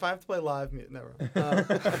 if I have to play live, never.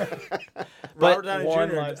 But Robert Downey one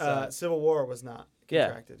Jr. live set. Civil War was not Yeah.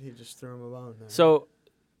 contracted. He just threw him a bone. man. so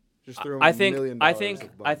Just threw him I $1 think million I of think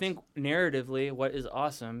bucks. I think narratively, what is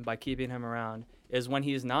awesome by keeping him around is when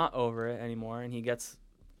he's not over it anymore and he gets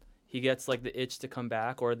like the itch to come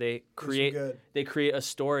back, or they create good. a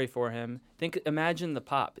story for him. Imagine the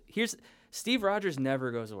pop. Here's Steve Rogers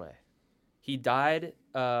never goes away. He died.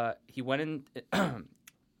 He went in.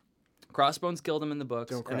 Crossbones killed him in the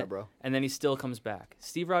books. Don't cry, bro. And then he still comes back.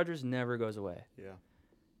 Steve Rogers never goes away. Yeah.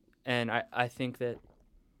 And I think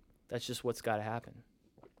that's just what's got to happen.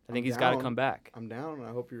 I think I'm he's got to down. come back. I'm down, and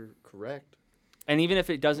I hope you're correct. And even if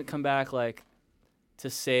it doesn't come back, like, to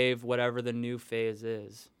save whatever the new phase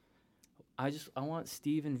is, I want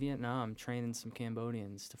Steve in Vietnam training some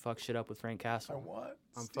Cambodians to fuck shit up with Frank Castle. what?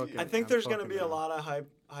 I think there's going to be a lot of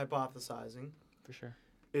hypothesizing. For sure.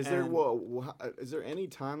 Is there And- is there any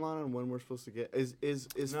timeline on when we're supposed to get? Is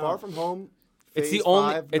No. Far From Home? It's phase the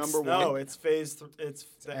only- 5, it's- number one. No, it's phase. It's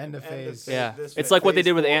the End of phase. Yeah. this It's phase. like what they Phase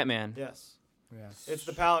did with 4. Ant-Man. Yes, Yeah. it's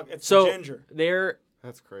the palate. It's So the ginger.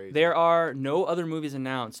 That's crazy. there are no other movies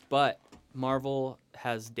announced, but Marvel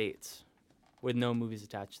has dates with no movies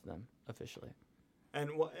attached to them officially. And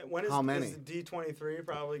when is How many? is D23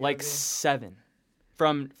 probably? Gonna Like be? 7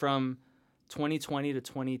 from 2020 to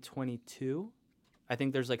 2022. I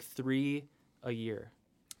think there's like 3 a year.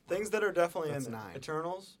 Things that are definitely That's in there. 9.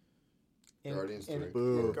 Eternals, Guardians 3.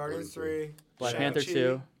 Boo. Or Guardians 3, Black Shang-Chi, Panther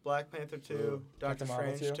 2. Black Panther 2, Doctor Captain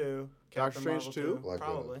Marvel Strange 2? 2, Doctor Captain Strange Marvel 2? Black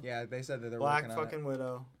probably. Yeah, they said that they're Black working on fucking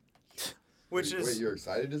Widow. Which Wait, is you're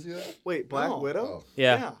excited to see that? Wait, Black No. Widow? Oh.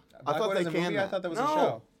 Yeah. yeah. Black thought Widow's they a movie? canned I that. thought that was a No.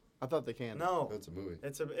 show. I thought they can. No, That's a movie.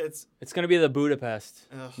 It's gonna be the Budapest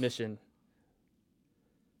Ugh. mission.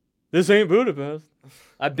 This ain't Budapest.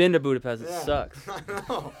 I've been to Budapest. It Yeah. sucks. I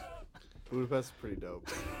know. Budapest is pretty dope.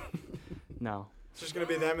 No. It's just gonna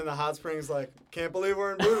be them in the hot springs, like, can't believe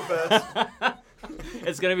we're in Budapest.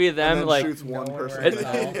 It's gonna be And them then like. shoots one person.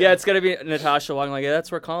 Yeah, it's gonna be Natasha walking like, yeah,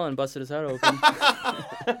 that's where Colin busted his head open.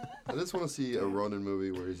 I just want to see a Ronin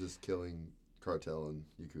movie where he's just killing cartel and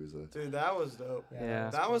Yakuza. Dude, that was dope. Yeah.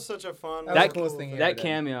 That was such a fun. That was That the coolest thing he ever that did.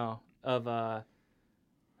 cameo of homie,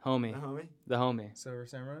 The homie? the homie, Silver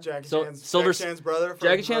Samurai. Jackie So- Chan's, Silver- Jackie Chan's brother. from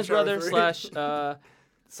Jackie Chan's Rush Hour brother 3.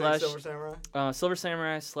 slash Silver Samurai. Silver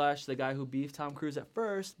Samurai slash the guy who beefed Tom Cruise at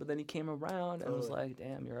first, but then he came around and was Totally. like,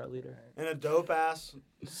 "Damn, you're our leader." And a dope ass,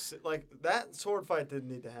 like, that sword fight didn't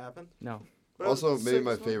need to happen. No. But it was Also, maybe sick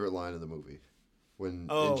my as fuck. favorite line of the movie. When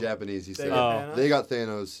Oh, in Japanese he they said, got Thanos? "They got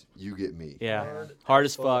Thanos, you get me." Yeah. Hard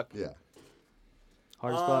as fuck. Yeah.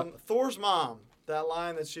 Hard as fuck. Thor's mom, that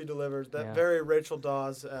line that she delivers, that Yeah. very Rachel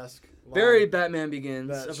Dawes-esque line Very Batman Begins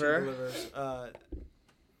that of she her. delivers.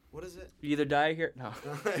 What is it? You either die here. No.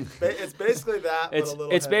 It's basically that, but It's a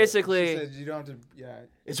little it's heavier. basically. She said you don't have to. Yeah.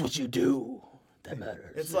 It's what you do that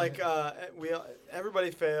matters. It's like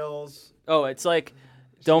everybody fails. Oh, it's like,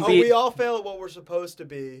 don't be. We all fail at what we're supposed to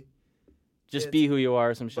be. Just it's- be who you are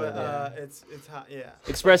or some shit. But yeah. it's how, yeah.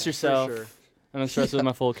 Express For yourself. sure. I'm expressed with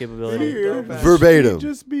my full capability. Verbatim.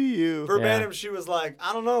 Just be you. Verbatim, she was like,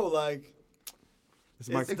 I don't know, like, It's it's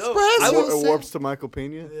Michael. dope. It warps to Michael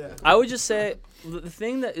Pena. Yeah. I would just say the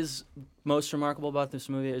thing that is most remarkable about this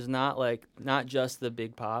movie is not just the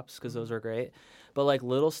big pops, because those are great, but like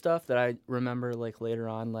little stuff that I remember like later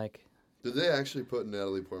on, like. Did they actually put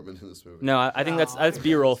Natalie Portman in this movie? No, I think that's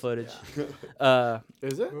B-roll footage.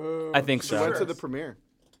 Is it? I think She so. went to the premiere.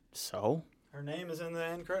 So Her name is in the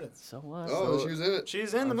end credits. so what? Oh, she was in it.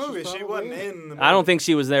 She's in the She's movie. She probably wasn't in it. in the movie. I don't think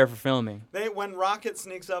she was there for filming. When Rocket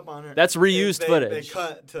sneaks up on her. That's reused they footage.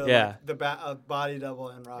 cut to Yeah. like, the body double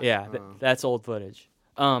and Rocket. Yeah, that's old footage.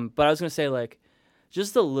 But I was gonna say like,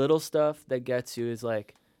 just the little stuff that gets you is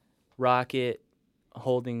like, Rocket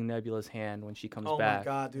holding Nebula's hand when she comes Oh back. my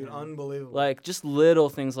god, dude, unbelievable. Like just little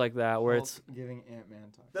things like that where it's giving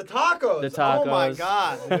Ant-Man talk. the tacos. The Oh my tacos.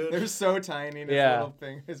 god, dude. They're so tiny. His Yeah. little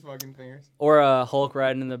finger, his fucking fingers. or Hulk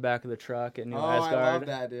riding in the back of the truck at New Oh, I Asgard. love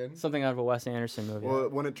that, dude. Something out of a Wes Anderson movie. Well,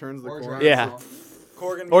 when it turns the Or corner. Dragon Yeah. Ball.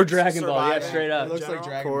 Korg Or Dragon Ball, yeah, straight up. It looks like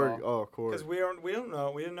Dragon Korg. Ball. Oh, Korg. Because we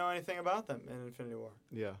didn't know anything about them in Infinity War.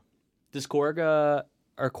 Yeah. Does Korg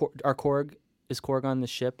is Korg on the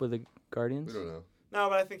ship with the Guardians? We don't know. No,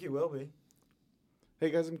 but I think he will be. Hey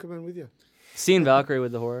guys, I'm coming with you. Seeing Valkyrie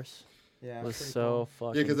with the horse Yeah. was pretty so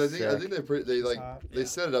fucking Yeah, because I sick. think they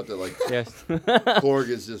set it up that like Yes. Korg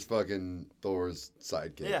is just fucking Thor's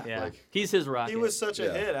sidekick. Yeah. Yeah. Like He's his Rocket. He was such a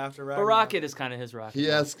Yeah. hit after but Ragnarok. Rocket is kind of his Rocket. he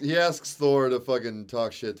asks Thor to fucking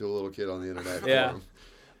talk shit to a little kid on the internet. Yeah.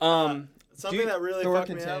 For him. Something that really Thor fucked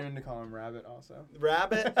me up. continuing to call him Rabbit also.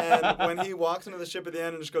 Rabbit, and when he walks into the ship at the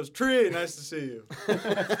end and just goes, "Tree, nice to see you."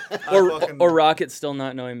 Or Rocket still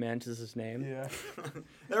not knowing Mantis' name. Yeah.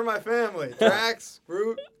 They're my family. Drax,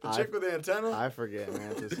 Groot, the I- chick with the antenna. I forget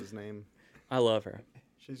Mantis' name. I love her.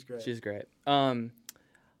 She's great. She's great.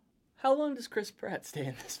 How long does Chris Pratt stay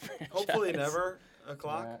in this franchise? Hopefully never a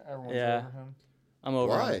clock. Everyone's Yeah. over him. I'm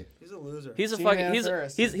over him. Why? He's a loser. He's a Team fucking Anna he's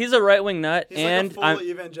Faris. he's a right wing nut, He's and like a full I'm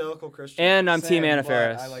evangelical Christian. and I'm Team Same, Anna but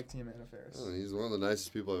Faris. I like Team Anna Faris. Oh, he's one of the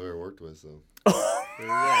nicest people I've ever worked with. So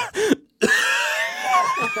I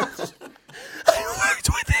worked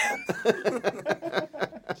with him.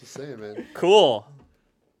 just saying, man. Cool.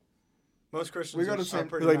 Most Christians We go to are same-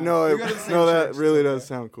 pretty He's like, nice. no, We go to the same no, that church, really so- does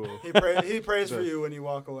sound cool. He prays for you when you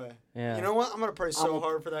walk away. Yeah. You know what? I'm gonna pray so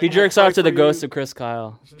hard for that. He guy. jerks off to the for ghost you. of Chris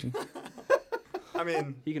Kyle. I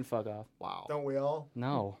mean, He can fuck off. Wow. don't we all?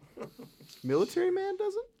 No. Military man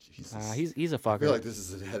doesn't? Jesus. He's a I fucker. feel like this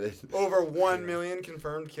is an edit. Over 1 million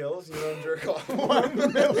confirmed kills. You don't jerk off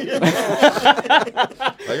 1 million.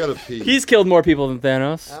 I gotta pee. He's killed more people than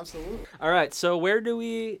Thanos. Absolutely. All right, so where do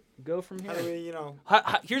we go from How here? do we, you know?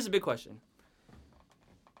 Here's a big question.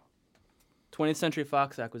 20th Century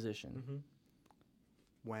Fox acquisition.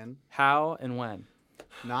 When? How and when?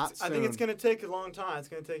 Not soon. I think it's going to take a long time. It's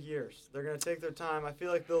going to take years. They're going to take their time. I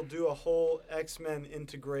feel like they'll do a whole X-Men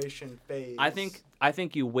integration phase. I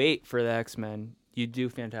think you wait for the X-Men. You do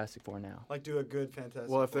Fantastic Four now. Like, do a good Fantastic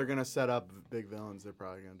Well, if Four. they're going to set up big villains, they're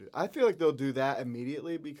probably going to do I feel like they'll do that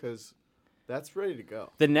immediately because that's ready to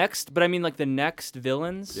go. The next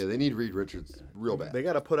villains. Yeah, they need Reed Richards real bad. They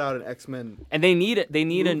got to put out an X-Men. And they need it. They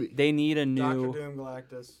need Movie. a Doctor new. Doom,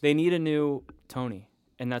 Galactus. They need a new Tony,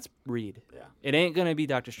 and that's Reed. Yeah. it ain't gonna be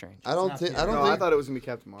Doctor Strange. I don't think. I don't No, I think. thought it was going to be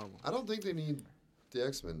Captain Marvel. I don't think they need the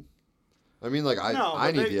X-Men. I mean, like I No,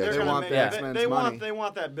 I but need the they're X-Men. gonna want make- the X-Men's they money. want they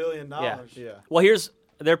want that $1 billion. Yeah. Well,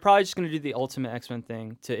 they're probably just going to do the ultimate X-Men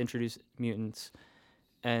thing to introduce mutants,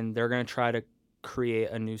 and they're going to try to create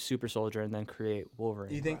a new super soldier and then create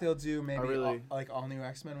Wolverine. You think they'll do maybe really- all new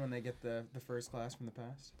X-Men when they get the first class from the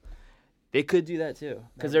past? They could do that too,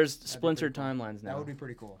 because That would- there's that'd be splintered pretty cool. timelines now. That would be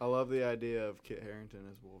pretty cool. I love the idea of Kit Harington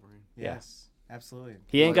as Wolverine. Yeah. Yes, absolutely.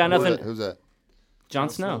 He ain't got Who's nothing. that? Who's that? Jon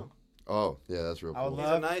Snow. Oh, yeah, that's real I would cool. He's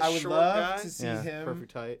a love. nice, I would short love guy. to see Yeah. him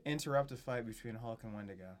Perfect height. interrupt a fight between Hulk and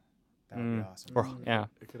Wendigo. That would be awesome. Or yeah.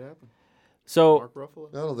 It could happen. So Mark Ruffalo.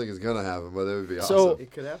 I don't think it's gonna happen, but it would be So- awesome.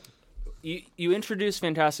 It could happen. you introduce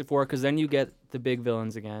Fantastic Four because then you get the big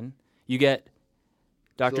villains again. You get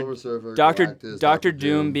Silver Surfer, Doctor Galactus, Doctor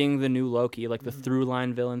Doom being the new Loki, like the through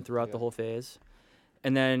line villain throughout the whole phase,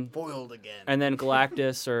 and then Foiled again. and then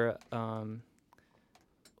Galactus or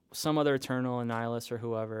some other Eternal Annihilus or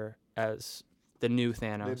whoever as the new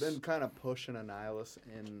Thanos. They've been kind of pushing Annihilus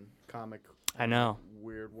in comic. I know.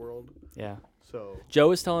 Weird world. Yeah. So Joe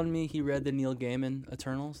was telling me he read the Neil Gaiman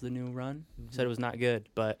Eternals, the new run. Said it was not good,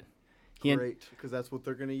 but he great, because that's what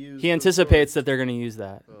they're gonna use. he for the anticipates story. that they're going to use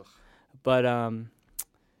that. Ugh. But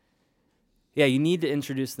yeah, you need to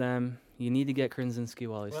introduce them. You need to get Krasinski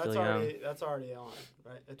while he's Well, still young. that's already on,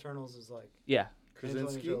 right? Eternals is like Yeah. Angelina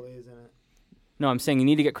Krasinski? Jolie's in it. No, I'm saying you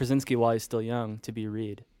need to get Krasinski while he's still young to be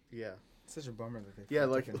Reed. Yeah. It's such a bummer that they. Yeah,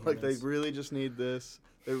 fucked like up like they humans. really just need this.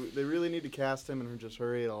 They really need to cast him and just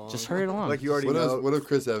hurry it along. Just hurry it along. Like you already What know. if, what if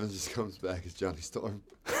Chris Evans just comes back as Johnny Storm?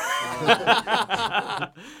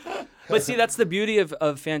 But see, that's the beauty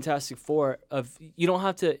of Fantastic Four. Of you don't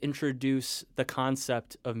have to introduce the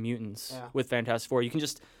concept of mutants Yeah. with Fantastic Four. You can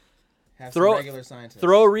just Have throw- some regular scientists.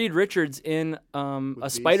 throw Reed Richards in a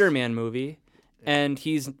Beast. Spider-Man movie, and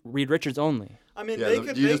he's Reed Richards only. I mean, Yeah, they the-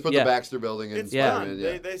 could you make just put Yeah. the Baxter Building in it's Yeah. done. Spider-Man.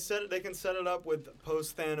 Yeah. They set it. They can set it up with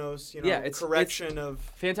post Thanos. You know, Yeah, it's- correction of.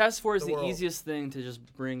 Fantastic Four is The the world. easiest thing to just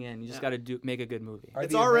bring in. You just Yeah. got to make a good movie. Are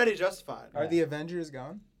It's the Aven- already justified. Are the Avengers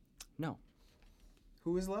gone? No,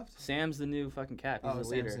 Who is left? Sam's the new fucking Cap. He's Oh, the Sam's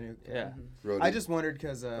leader. the new Cap. Yeah. Rhodey. I just wondered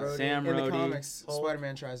because Sam, in the Rhodey, comics, Hulk.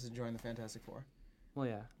 Spider-Man tries to join the Fantastic Four. Well,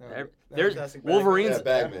 yeah. That would- There- that would There's be Fantastic Wolverine's. Yeah,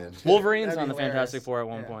 Bagman. Wolverine's That'd on be the Fantastic hilarious. Four at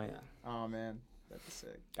one Yeah. point. Oh man, that'd be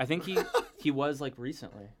sick. I think he was like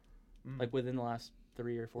recently, like within the last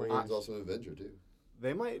 3 or 4 years. Wolverine's also an Avenger too.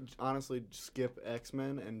 They might honestly skip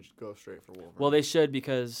X-Men and just go straight for Wolverine. Well, they should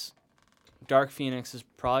because Dark Phoenix is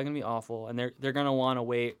probably gonna be awful, and they're gonna want to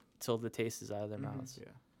wait till the taste is out of their mouths.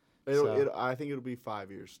 Yeah. So- I think it'll be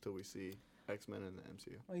 5 years till we see X-Men in the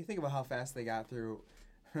MCU. Well, you think about how fast they got through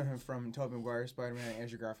from Tobey Maguire Spider-Man,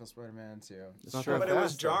 Andrew Garfield Spider-Man to. It's not true. that But it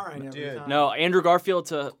was fast, though. jarring every Dude. time. No, Andrew Garfield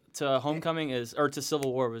to Homecoming to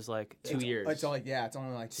Civil War was like 2 years. It's only it's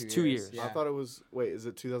only like 2 It's years. 2 years. Yeah. I thought it was. Wait, is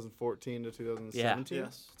it 2014 to 2017?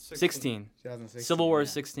 Yes. 16. 2016. Civil War yeah.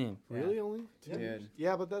 is 16. Really? Only? Dude.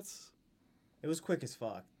 Yeah, but that's. It was quick as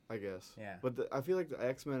fuck. I guess. Yeah. But I feel like the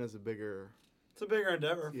X-Men is a bigger. It's a bigger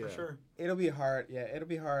endeavor Yeah. for sure. It'll be hard. Yeah, it'll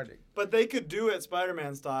be hard. But they could do it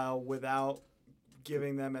Spider-Man style without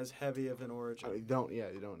giving them as heavy of an origin. You don't need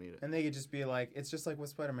it. And they could just be like, it's just like with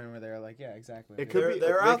Spider-Man, where they're like, yeah, exactly. It could They're, be.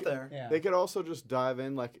 they're they out could- there. Yeah. They could also just dive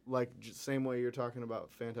in same way you're talking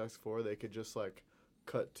about Fantastic Four. They could just like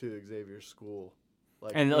cut to Xavier's school,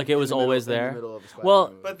 And, in- like, it in was the middle- always in the there? middle of a Spider-Man Well,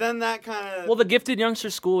 movie. But then that kind of Well, the Gifted Youngster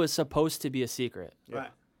School is supposed to be a secret, right.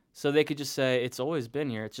 so they could just say it's always been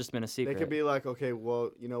here. It's just been a secret. they could be like, okay,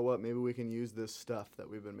 well, you know what? Maybe we can use this stuff that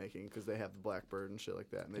we've been making because they have the Blackbird and shit like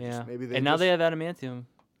that. And they yeah. just, maybe they and now just, they have adamantium.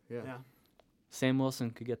 yeah. Yeah. Sam Wilson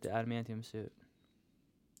could get the adamantium suit.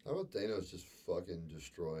 How about Thanos just fucking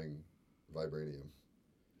destroying vibranium?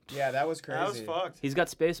 Yeah, that was crazy. That was fucked. He's got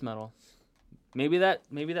space metal. Maybe that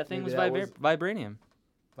thing Maybe was, that was- vibranium.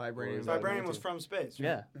 Vibranium. Vibranium was from space.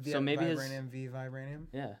 Right? Yeah. So maybe Vibranium v Vibranium.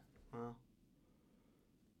 yeah. Wow.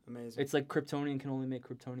 Amazing. It's like Kryptonian can only make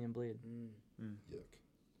Kryptonian bleed. Yuck.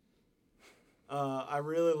 I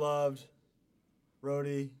really loved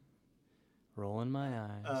Rhodey Rolling my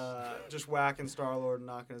eyes. just whacking Star-Lord and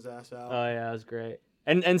knocking his ass out. Oh yeah, it was great.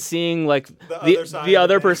 And seeing like other side the of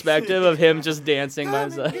other the dance. perspective of him just dancing by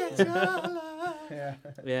himself. Yeah.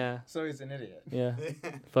 Yeah. So he's an idiot. Yeah.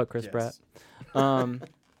 Fuck Chris Yes. Pratt.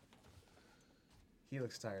 He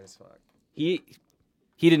looks tired as fuck. He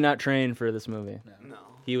did not train for this movie. No.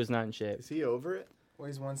 He was not in shape. Is he over it? Well,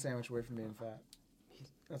 he's one sandwich away from being fat.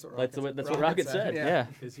 That's what That's what Rocket said. Yeah.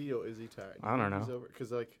 Is he tired? I don't know.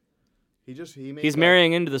 Because like, he made. He's like,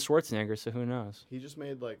 marrying into the Schwarzenegger, so who knows? He just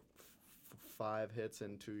made like 5 hits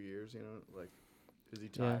in 2 years. You know, like, is he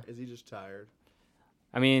Yeah. tired? Is he just tired?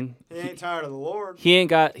 I mean, He ain't tired of the Lord. he ain't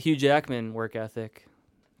got Hugh Jackman work ethic.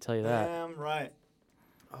 I'll tell you that. Damn right.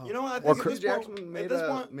 You know what? I Or think Chris at this Jackson point, made at this a-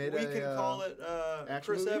 point made we a, can call it action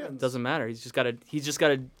Chris movie yet? Evans. Doesn't matter. He's just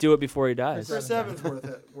gotta do it before he dies. Chris Evans'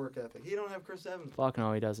 work ethic. He don't have Chris Evans. Fuck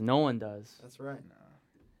no, he doesn't. No one does. That's right.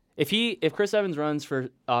 If Chris Evans runs for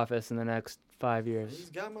office in the next 5 years, He's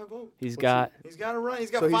got my vote. he's got. He's got to run.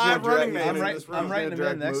 He's got So he's 5 gonna running direct- mates I'm in this room. writing He's him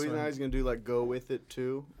gonna in direct next movies one. now. He's gonna do like Go With It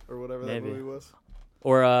 2 or whatever Maybe. that movie was.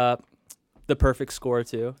 Or The Perfect Score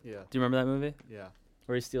too. Yeah. Do you remember that movie Yeah.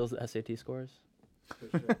 where he steals the SAT scores?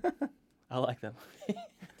 I like that movie.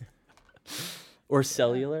 Or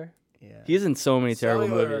Cellular. Yeah. He's in so many terrible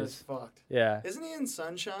Cellular movies. is fucked. Yeah. Isn't he in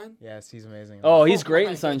Sunshine? Yes, he's amazing. Oh, he's great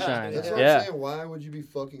my in Sunshine. God. That's Yeah. what Yeah. I'm saying. Why would you be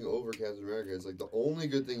fucking over Captain America? It's like the only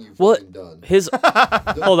good thing you've Well, fucking done. his.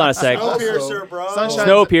 Hold on a sec. Also- Snowpiercer, bro. Sunshine-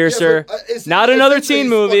 Snowpiercer. Yeah, but, it's- Not it's another essentially teen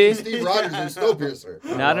fucking movie. Steve Rogers and Snowpiercer.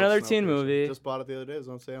 Not I love another teen Snowpiercer. movie. Just bought it the other day. It was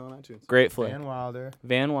on sale on iTunes. Great flick. Van Wilder.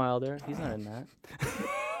 Van Wilder. He's not in that.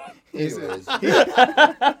 Anyways,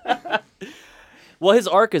 Well, his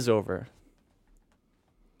arc is over.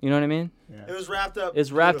 You know what I mean? It was wrapped up.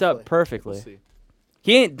 It's wrapped up beautifully. perfectly. We'll see.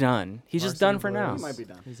 He ain't done. He's just Varsity done for Blues. now. He might be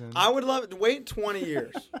done. He's in. I would love to wait 20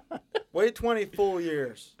 years. Wait 20 full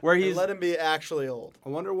years. Where and he's- let him be actually old. I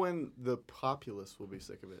wonder when the populace will be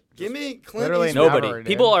sick of it. Give me Clint Literally Eastwood. Nobody. Never, dude.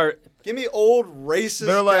 People are. Give me old racist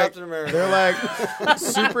They're like Captain America. they're like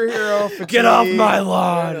superhero fatigue. Get off my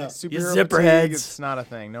lawn, you Superhero zipperheads. fatigue, it's not a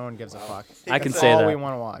thing. No one gives a fuck. I can That's say all that. we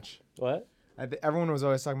want to watch. What? Everyone was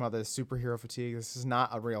always talking about this superhero fatigue. This is not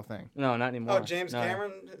a real thing. No, not anymore. Oh, James No.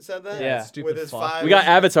 Cameron said that? Yeah. Stupid With his fuck. 5 We got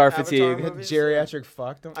Avatar fatigue. movies? Geriatric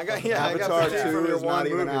fuck. Don't I got fuck yeah. with I got Avatar fatigue 2 from your is not one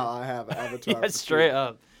even movie. out. I have Avatar. Yeah, straight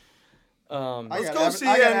up. Let's got go Ava- see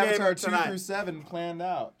I got Endgame Avatar 2 tonight. through 7 planned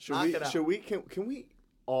out. Knock it out. Should we? Can we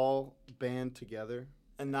all band together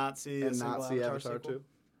And not see and a not single see Avatar Avatar sequel? 2?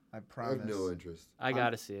 I I promise. have no interest. I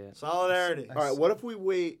gotta see it. Solidarity. All right. What if we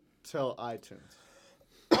wait till iTunes?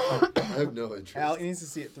 I have no interest. Al he needs to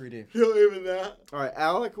see it 3D. You'll even that. All right.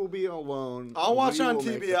 Alec will be alone. I'll watch We on will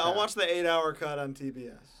make TBS. the I'll pack. watch the 8-hour cut on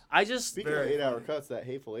TBS. I just. Speaking Very of 8-hour funny. cuts, that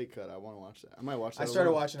Hateful Eight cut, I want to watch that. I might watch that. I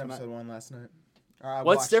started alone watching tonight. episode 1 last night. Or I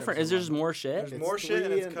What's watched different? episode Is there 1. just more shit? There's more shit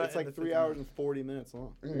and it's cut It's like into 3 15 hours and 40 minutes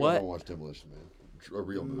long. I'm What? gonna watch Demolition Man. A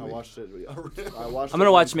real movie. I watched it. I I'm watched. gonna it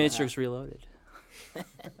watch once and a Matrix half. Reloaded.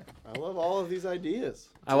 I love all of these ideas.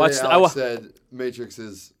 I watched. Today, Alex said Matrix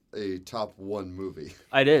is a top 1 movie.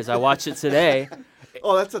 It is. I watched it today.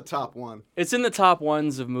 Oh, that's a top one. It's in the top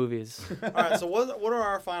ones of movies. All right. So what are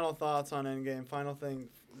our final thoughts on Endgame? Final thing.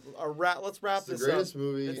 Let's wrap It's the this greatest up.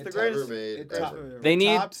 movie It's the ever greatest. made. It's ever. top- They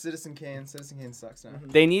need. Top Citizen Kane. Citizen Kane sucks now.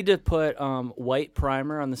 They need to put white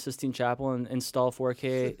primer on the Sistine Chapel and install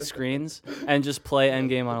 4K screens and just play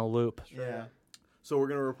Endgame on a loop. Yeah. So we're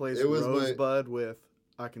gonna replace It was my- Rosebud with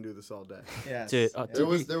 "I Can Do This All Day." Yes. Dude, Yeah. There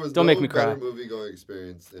was Don't no make me cry. better movie going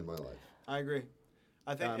experience in my life. I agree.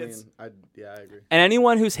 I think I it's. mean, I agree. And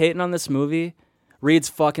anyone who's hating on this movie reads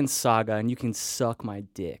fucking Saga, and you can suck my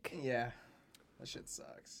dick. Yeah. That shit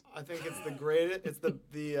sucks. I think it's the greatest. It's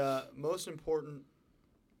the most important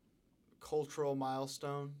cultural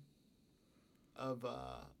milestone of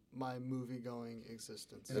my movie going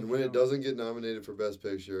existence. And when it doesn't get nominated for Best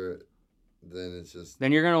Picture, then it's just.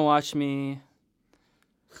 Then you're gonna watch me.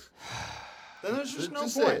 Then there's just no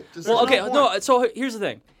Just say point. it. Just Well, say okay, it. no. So here's the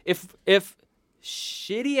thing: if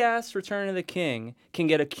shitty ass Return of the King can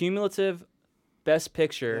get a cumulative Best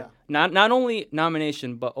Picture, not only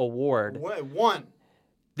nomination but award, One.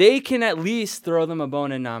 they can at least throw them a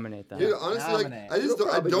bone and nominate them. Dude, honestly, like, Nominate. I just It'll don't,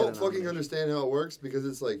 I probably get don't a fucking nomination. understand how it works because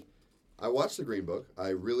it's like, I watched the Green Book. I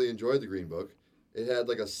really enjoyed the Green Book. It had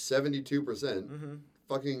like a 72%.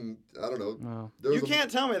 Fucking, I don't know. Wow. There was You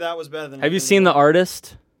can't tell me that was better than. Have you Infinity seen The War.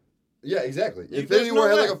 Artist? Yeah, exactly. There's Infinity no War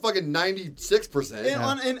had way. like a fucking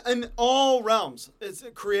 96%. In all realms, it's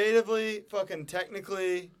creatively, fucking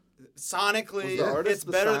technically, sonically, Was The Artist it's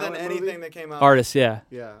the better than silent anything movie? that came out. Artist, yeah.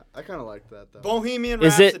 Yeah, I kind of like that though. Bohemian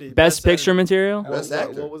Is Rhapsody. it Best Picture editing. material? Best what,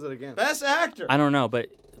 actor. what was it again? Best actor. I don't know, but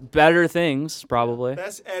better things probably.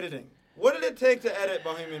 Best editing. What did it take to edit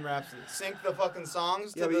Bohemian Rhapsody? Sync the fucking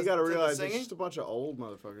songs. Yeah, to but the, you gotta to the realize it's singing. just a bunch of old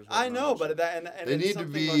motherfuckers. I working on know, that but shit. that and They need to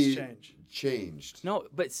something be must change. changed. No,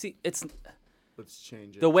 but see, it's Let's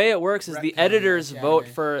change it. the way it works is the Retcon editors the vote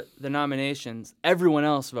Academy. for the nominations. Everyone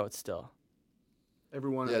else votes still.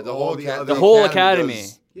 Everyone. Yeah, the all whole, the ca- other- The whole does Academy.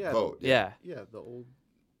 Yeah. vote. Yeah. Yeah, the old.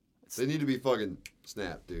 They need to be fucking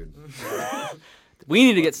snapped, dude. We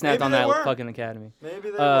need to get snapped Maybe on they that were. fucking Academy.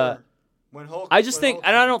 Maybe they Uh, were. When Hulk. I just when think,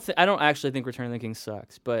 Hulk- and I don't actually think Return of the King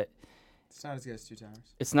sucks, but It's not as good as Two Towers.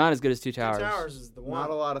 it's not as good as Two Two Towers. Towers is the one.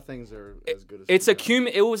 Not a lot of things are as good as. It's Two a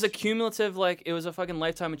Towers. it was a cumulative, like it was a fucking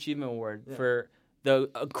lifetime achievement award Yeah. for the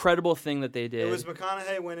incredible thing that they did. It was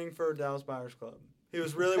McConaughey winning for Dallas Buyers Club. He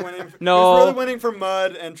was really winning. He No. was really winning for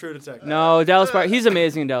Mud and True Detective. No, Dallas Bar. He's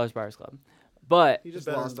amazing in Dallas Buyers Club, but He just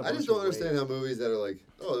Better lost a than- I bunch just don't of understand weight. how movies that are like,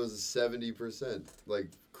 oh, it was a 70%. Like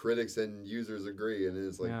critics and users agree, and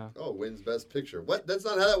it's like, Yeah. oh, wins Best Picture. What? That's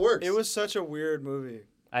not how that works. It was such a weird movie.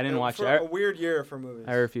 I didn't watch for it. A weird year for movies.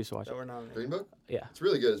 I refuse to watch that it. were nominated. Green Book. Yeah, It's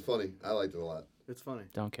really good. It's funny. I liked it a lot. It's funny.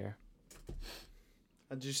 don't care.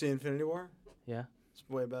 Did you see Infinity War? Yeah. It's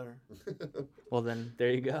way better. Well, then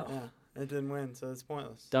there you go. Yeah, it didn't win, so it's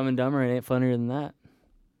pointless. Dumb and Dumber. It ain't funnier than that.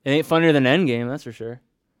 It ain't funnier than Endgame. That's for sure.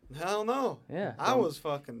 Hell no. Yeah. I was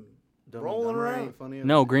fucking Dumb and rolling Dumber around. ain't funny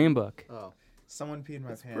No, Green Book. Oh. Someone peed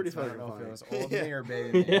my It's pants. pretty I don't know fucking if it was funny. old me or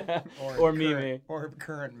baby me. Yeah. Or me, current, me. Or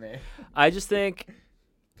current me. I just think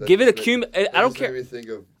That give it a just cum. made- I don't just care. Made me think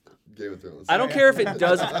of Game of Thrones. I don't care if it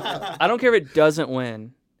doesn't. I don't care if it doesn't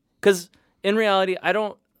win, because in reality, I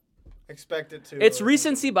don't. Expect it to. It's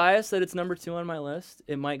recency bias that it's number 2 on my list.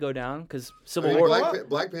 It might go down because I Civil mean, War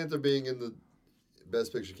Black Panther being in the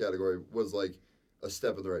Best Picture category was like a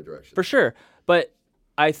step in the right direction. for sure, but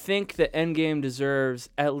I think that Endgame deserves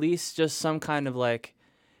at least just some kind of like,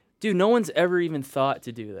 dude, no one's ever even thought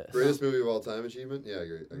to do this, Greatest movie of all time achievement? Yeah, I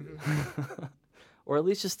agree. or at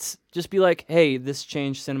least just be like, hey, this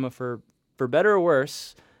changed cinema for better or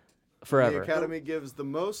worse, forever. The Academy gives the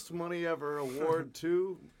most money ever award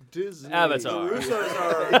to Disney. Avatar.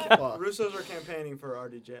 The Russos are campaigning for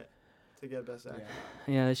RDJ to get Best Actor.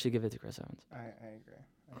 Yeah, they should give it to Chris Evans. I agree.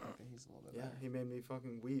 I think that he's a little bit Yeah, better. he made me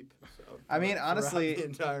fucking weep. So, I mean, throughout honestly, the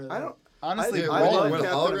entire I don't. Honestly, I Roland- love when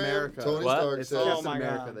Captain Hologram, America. Tony What? Stark It's said, Captain my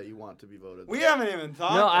America God. that you want to be voted. We haven't even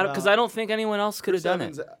thought. No, about because I don't think anyone else could have Chris done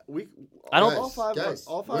Evans, it. We. I don't- All five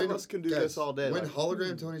of us can do this all day. When like,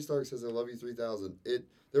 hologram Tony Stark says "I love you 3000,"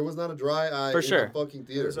 there was not a dry eye For in sure. the fucking It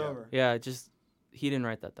theater. was over. Yeah, he didn't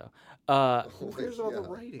write that though. who cares about the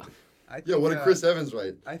writing? I think, Yeah, what did Chris Evans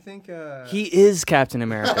write? I think He is Captain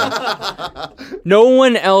America. No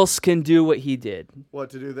one else can do what he did. What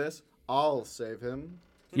to do this? I'll save him.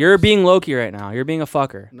 You're being Loki right now. You're being a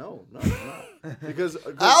fucker. No, I'm not. Because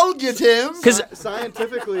I'll get him.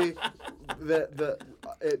 scientifically,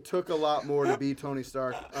 it took a lot more to be Tony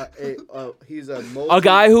Stark. He's A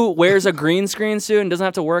guy who wears a green screen suit and doesn't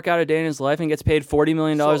have to work out a day in his life and gets paid $40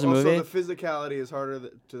 million a movie. Also, the physicality is harder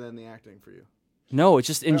than the acting for you. No, it's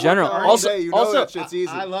just in general. RDJ, Also, you know also, that shit's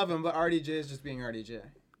easy. I love him, but RDJ is just being RDJ.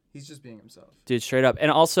 He's just being himself. dude, straight up.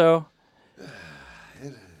 And also,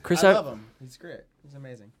 Chris, I love him. He's great. He's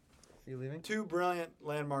amazing. Are you leaving? 2 brilliant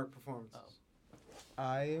landmark performances.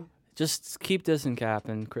 I just keep dissing Cap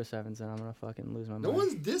and Chris Evans, and I'm gonna fucking lose my mind. No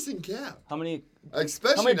one's dissing Cap. How many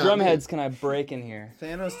Especially not drum me. heads can I break in here?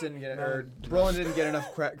 Thanos didn't get or Brolin didn't get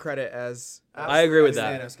enough credit as I agree with as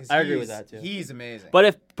that. Thanos, 'cause I agree with he's- that too. He's amazing. But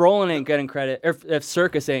if Brolin ain't getting credit, or if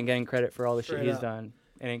Circus ain't getting credit for all the shit Straight he's up. done,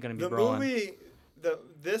 it ain't gonna be The Brolin. movie,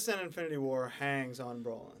 this and Infinity War hangs on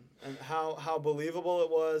Brolin and how believable it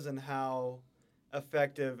was and how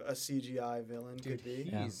effective a CGI villain could be.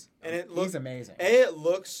 Yeah. And it he's looks amazing. it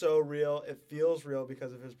looks so real. It feels real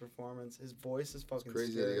because of his performance. His voice is fucking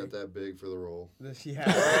Crazy that scary. he got that big for the role.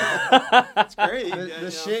 Yeah. It's great. the You know.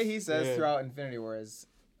 shit he says Dude. throughout Infinity War is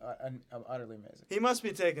utterly amazing. He must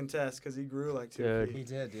be taking tests because he grew like 2 Dude. feet. He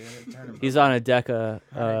did, dude. It turned him He's on a Deca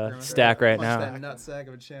stack right Punch now. that nut sack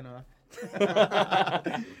of a chin off.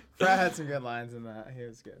 Pratt had some good lines in that. He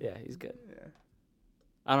was good. Yeah, he's good. Yeah.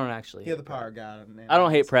 I don't actually. He had hate the power Pratt. god. I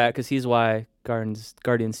don't hate Pratt because he's why Guardians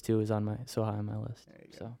 2 is so high on my list. There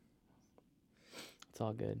you go. So it's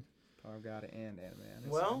all good. Power god and Ant-Man.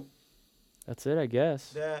 Well, That's it, I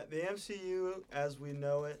guess. the MCU as we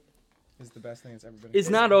know it is the best thing that's ever been. It's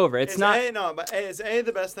not over. It's not. it's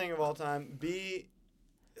the best thing of all time. B,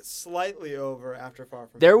 slightly over after Far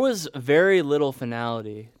From There Home. was very little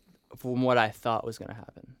finality from what I thought was gonna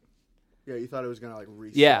happen. Yeah, you thought it was gonna like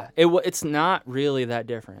reset. Yeah, it's not really that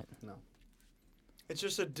different. No, It's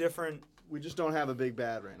just a different. we just don't have a big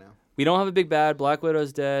bad right now. We don't have a big bad. Black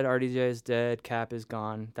Widow's dead. RDJ is dead. Cap is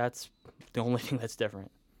gone. That's the only thing that's different.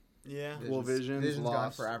 Yeah. Well, Vision's gone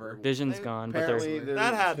lost forever. Vision's They- gone, but Apparently, there's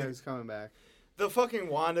That had to- he's coming back. The fucking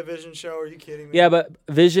WandaVision show. Are you kidding me? yeah, but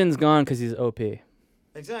Vision's gone because he's OP.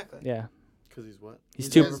 Exactly. Yeah, Cause he's what? he's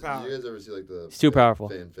He's too. over- Did you guys ever see like the He's too powerful.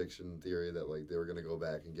 fan fiction theory that like they were gonna go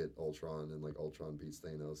back and get Ultron and like Ultron beats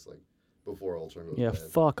Thanos like before Ultron goes Yeah, bad?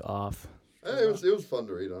 fuck off. It was fun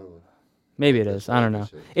to read. I don't know. Maybe it is. I don't know.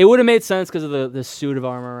 It would have made sense because of the suit of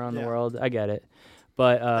armor around the Yeah. world. I get it,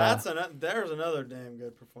 but There's another damn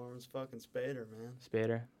good performance. Fucking Spader, man.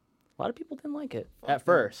 Spader. A lot of people didn't like it Fuck at him.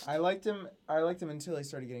 first. I liked him until he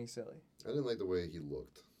started getting silly. I didn't like the way he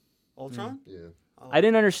looked. Ultron. Yeah. I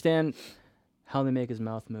didn't understand how they make his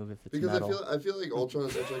mouth move if it's Because metal. I feel like Ultron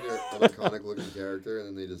is such like an iconic looking character, and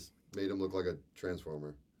then they just made him look like a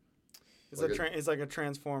transformer, He's like a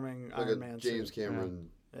transforming like Iron a Man James suit. Cameron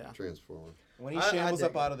Yeah. transformer. When he I shambles dig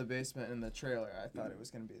up it. out of the basement in the trailer, I thought it was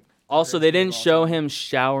gonna be. Also, the they greatest didn't movie of show all time. him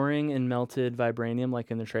showering in melted vibranium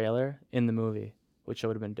like in the trailer in the movie, which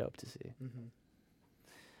would have been dope to see. Mm-hmm.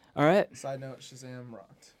 All right. Side note: Shazam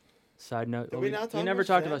rocked. Side note. Did well, we not talk never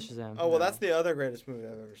about talked Shazam? about Shazam. Oh well, No. that's the other greatest movie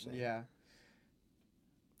I've ever seen. Yeah.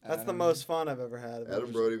 That's the Adam- most fun I've ever had.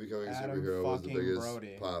 Adam Brody becoming a Adam superhero was the fucking biggest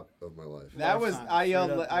Brody. pop of my life. That was Lifetime, I straight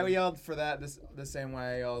yelled. up, I dude. yelled for that the same way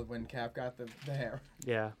I yelled when Cap got the hair.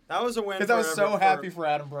 Yeah. That was a win. Because I was so happy for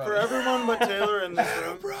Adam Brody. for everyone but Taylor in this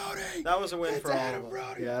room. Brody. That was a win for all Adam of us.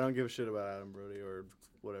 Brody. Yeah, I don't give a shit about Adam Brody or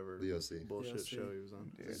whatever The OC. bullshit OC. show he was on.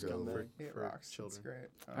 Dude, It's Scumbag. for- It for rocks. It's children.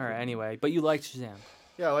 great. All right. Anyway, but you liked Shazam.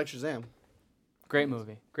 Yeah, I like Shazam. Great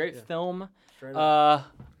movie. Great Yeah. film. Straight up.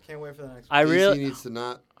 Uh, Can't wait for the next one. I DC really. needs to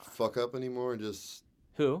not fuck up anymore and just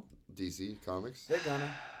Who? DC Comics. They're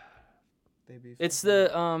gonna. They be It's fucking-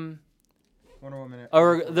 the Wonder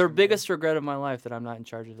Woman. their biggest regret of my life that I'm not in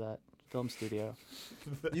charge of that film studio.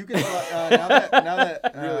 You can now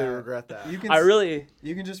that Really regret that. you can I really.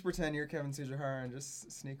 you can just pretend you're Kevin Sujihara and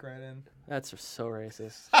just sneak right in. That's so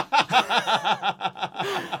racist.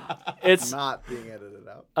 It's not being edited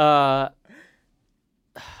out.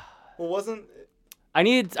 Well, wasn't I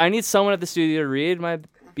need someone at the studio to read my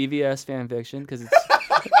BVS fan fiction because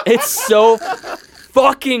it's so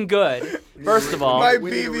fucking good. First of all, My we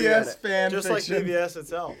need to re-edit. BVS fan just fiction. like BVS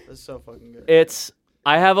itself? It's so fucking good.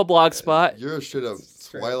 I have a blog spot. You're a straight up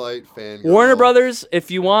Twilight fan. Warner girl. Brothers, if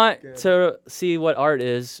you want Good. to see what art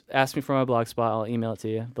is, ask me for my blog spot. I'll email it to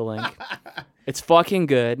you, the link. It's fucking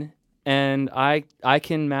good, and I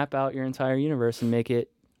can map out your entire universe and make it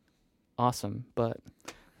awesome, but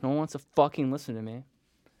no one wants to fucking listen to me.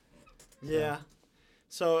 Yeah.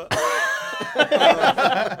 So.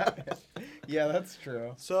 Yeah, that's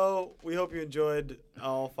true. So we hope you enjoyed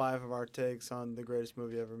all 5 of our takes on the greatest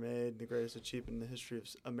movie ever made, the greatest achievement in the history of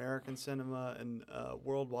American cinema and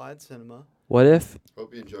worldwide cinema. What if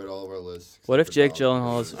Hope you enjoyed all of our lists. What if except Jake for Dom.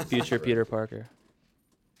 Gyllenhaal is future Peter Parker?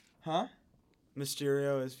 Huh?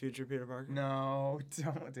 Mysterio is future Peter Parker. No,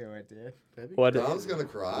 don't do it, dude. What Dom's gonna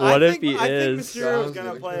cry. What if think, he I is? think Mysterio is Dom's gonna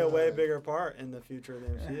gonna play a way cry. bigger part in the future of the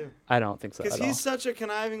MCU. I don't think so Because at all. he's such a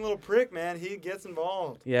conniving little prick, man. He gets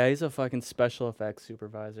involved. Yeah, he's a fucking special effects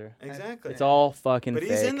supervisor. Exactly. It's all fucking But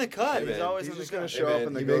fake. he's in the cut. Hey, he's man, always he's in the just gonna cut. show up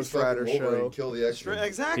in the he makes Ghost Rider fucking Wolverine show. Kill the X-Men.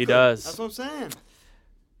 Exactly. He does. That's what I'm saying.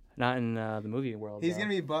 Not in the movie world. He's though. gonna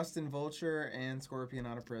be busting Vulture and Scorpion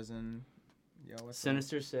out of prison. Yo, what's up?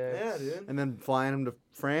 Sinister Six. Yeah, dude. And then flying him to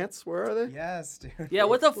France. Where are they? Yes, dude. Yeah,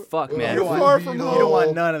 what the fuck, Well, man? You're Far far from from home. You don't want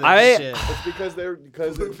home. none of that I- shit. It's because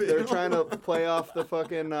they're trying to play off the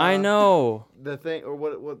fucking. I know. The thing or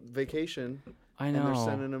what vacation. I And they're know.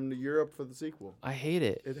 sending him to Europe for the sequel. I hate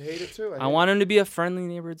it. I hate it too. I want him to be a friendly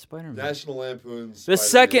neighborhood Spider-Man. National Lampoon's The Spider-Man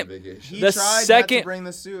second- Vacation. He The tried not second- to bring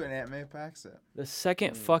the suit, and Aunt May packs it. The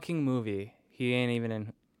second fucking movie, he ain't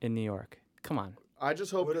even in New York. Come on. I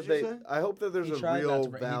just hope What that did you they. say? I hope that there's He a tried real not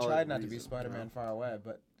to. valid He tried not to be reason. Spider-Man Far Away,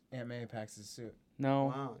 but Aunt May packs his suit. No.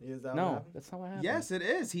 Wow. Is that what No, happened? that's not what happened. Yes, it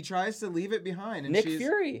is. He tries to leave it behind, and Nick she's,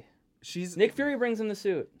 Fury. She's Nick Fury brings him the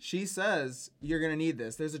suit. She says you're gonna need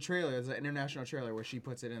this. There's a trailer. There's an international trailer where she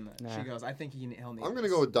puts it in there. Nah. She goes, "I think he'll need." I'm gonna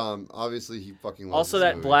this." go with Dom. Obviously, he fucking loves Also, this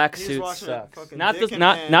that movie. black He's suit watching it sucks. fucking Not dick the in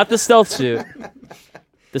not hand. not the stealth suit.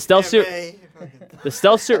 The stealth suit. The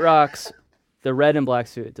stealth suit rocks. The red and black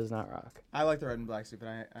suit does not rock. I like the red and black suit, but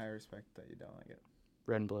I respect that you don't like it.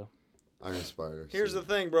 Red and blue. Iron Spider. Here's the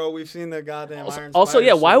thing, bro. We've seen the goddamn Iron Also, Spider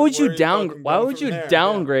yeah. Why suit. would you Where fucking why go would from you there?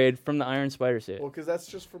 downgrade from the Iron Spider suit? Well, because that's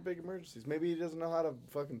just for big emergencies. Maybe he doesn't know how to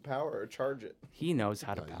fucking power or charge it. He knows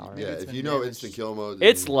how to power Yeah, it. it's if been you know damaged. instant kill mode,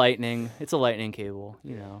 It's then- lightning. It's a lightning cable.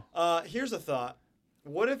 You know. Here's a thought.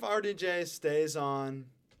 What if RDJ stays on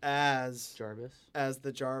as Jarvis.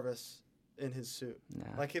 the Jarvis in his suit? Nah.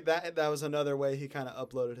 Like that was another way he kind of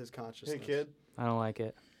uploaded his consciousness. Hey, kid. I don't like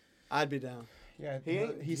it. I'd be down. Yeah,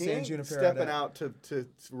 He's saying Juniper stepping out to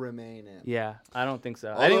remain in. Yeah, I don't think so.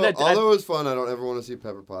 Although, I think that. although it was fun, I don't ever want to see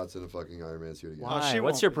Pepper Potts in a fucking Iron Man suit again. why? she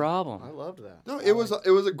What's won't your be. problem? I loved that. No, it was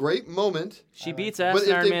a great moment, She beats ass but in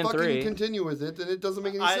if Iron they Man fucking 3. continue with it, then it doesn't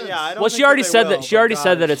make any I sense. don't Well, think she already they said will, that. She already but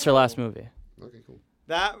said God, that it's her so- last movie. Okay, cool.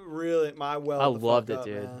 That really, I I loved loved it, it,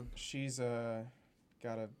 dude. Man. She's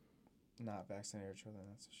gotta not vaccinate her children.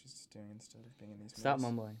 That's what she's doing instead of being in these. Stop movies.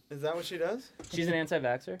 mumbling. Is that what she does? She's an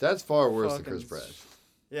anti-vaxxer. That's far worse than Fucking Chris Pratt.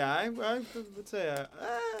 Yeah, I would say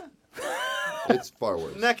It's far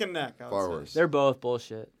worse. neck and neck. I would Far say. worse. They're both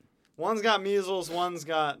bullshit. One's got measles, one's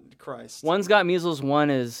got Christ. One's got measles, one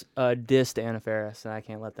is diss to Anna Faris, and I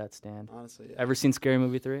can't let that stand. Honestly, yeah. Ever seen Scary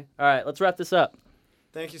Movie 3? All right, let's wrap this up.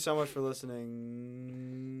 Thank you so much for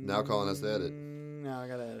listening. Now calling us to edit. Now I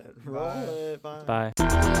gotta edit. Roll it. Bye.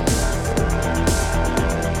 Bye.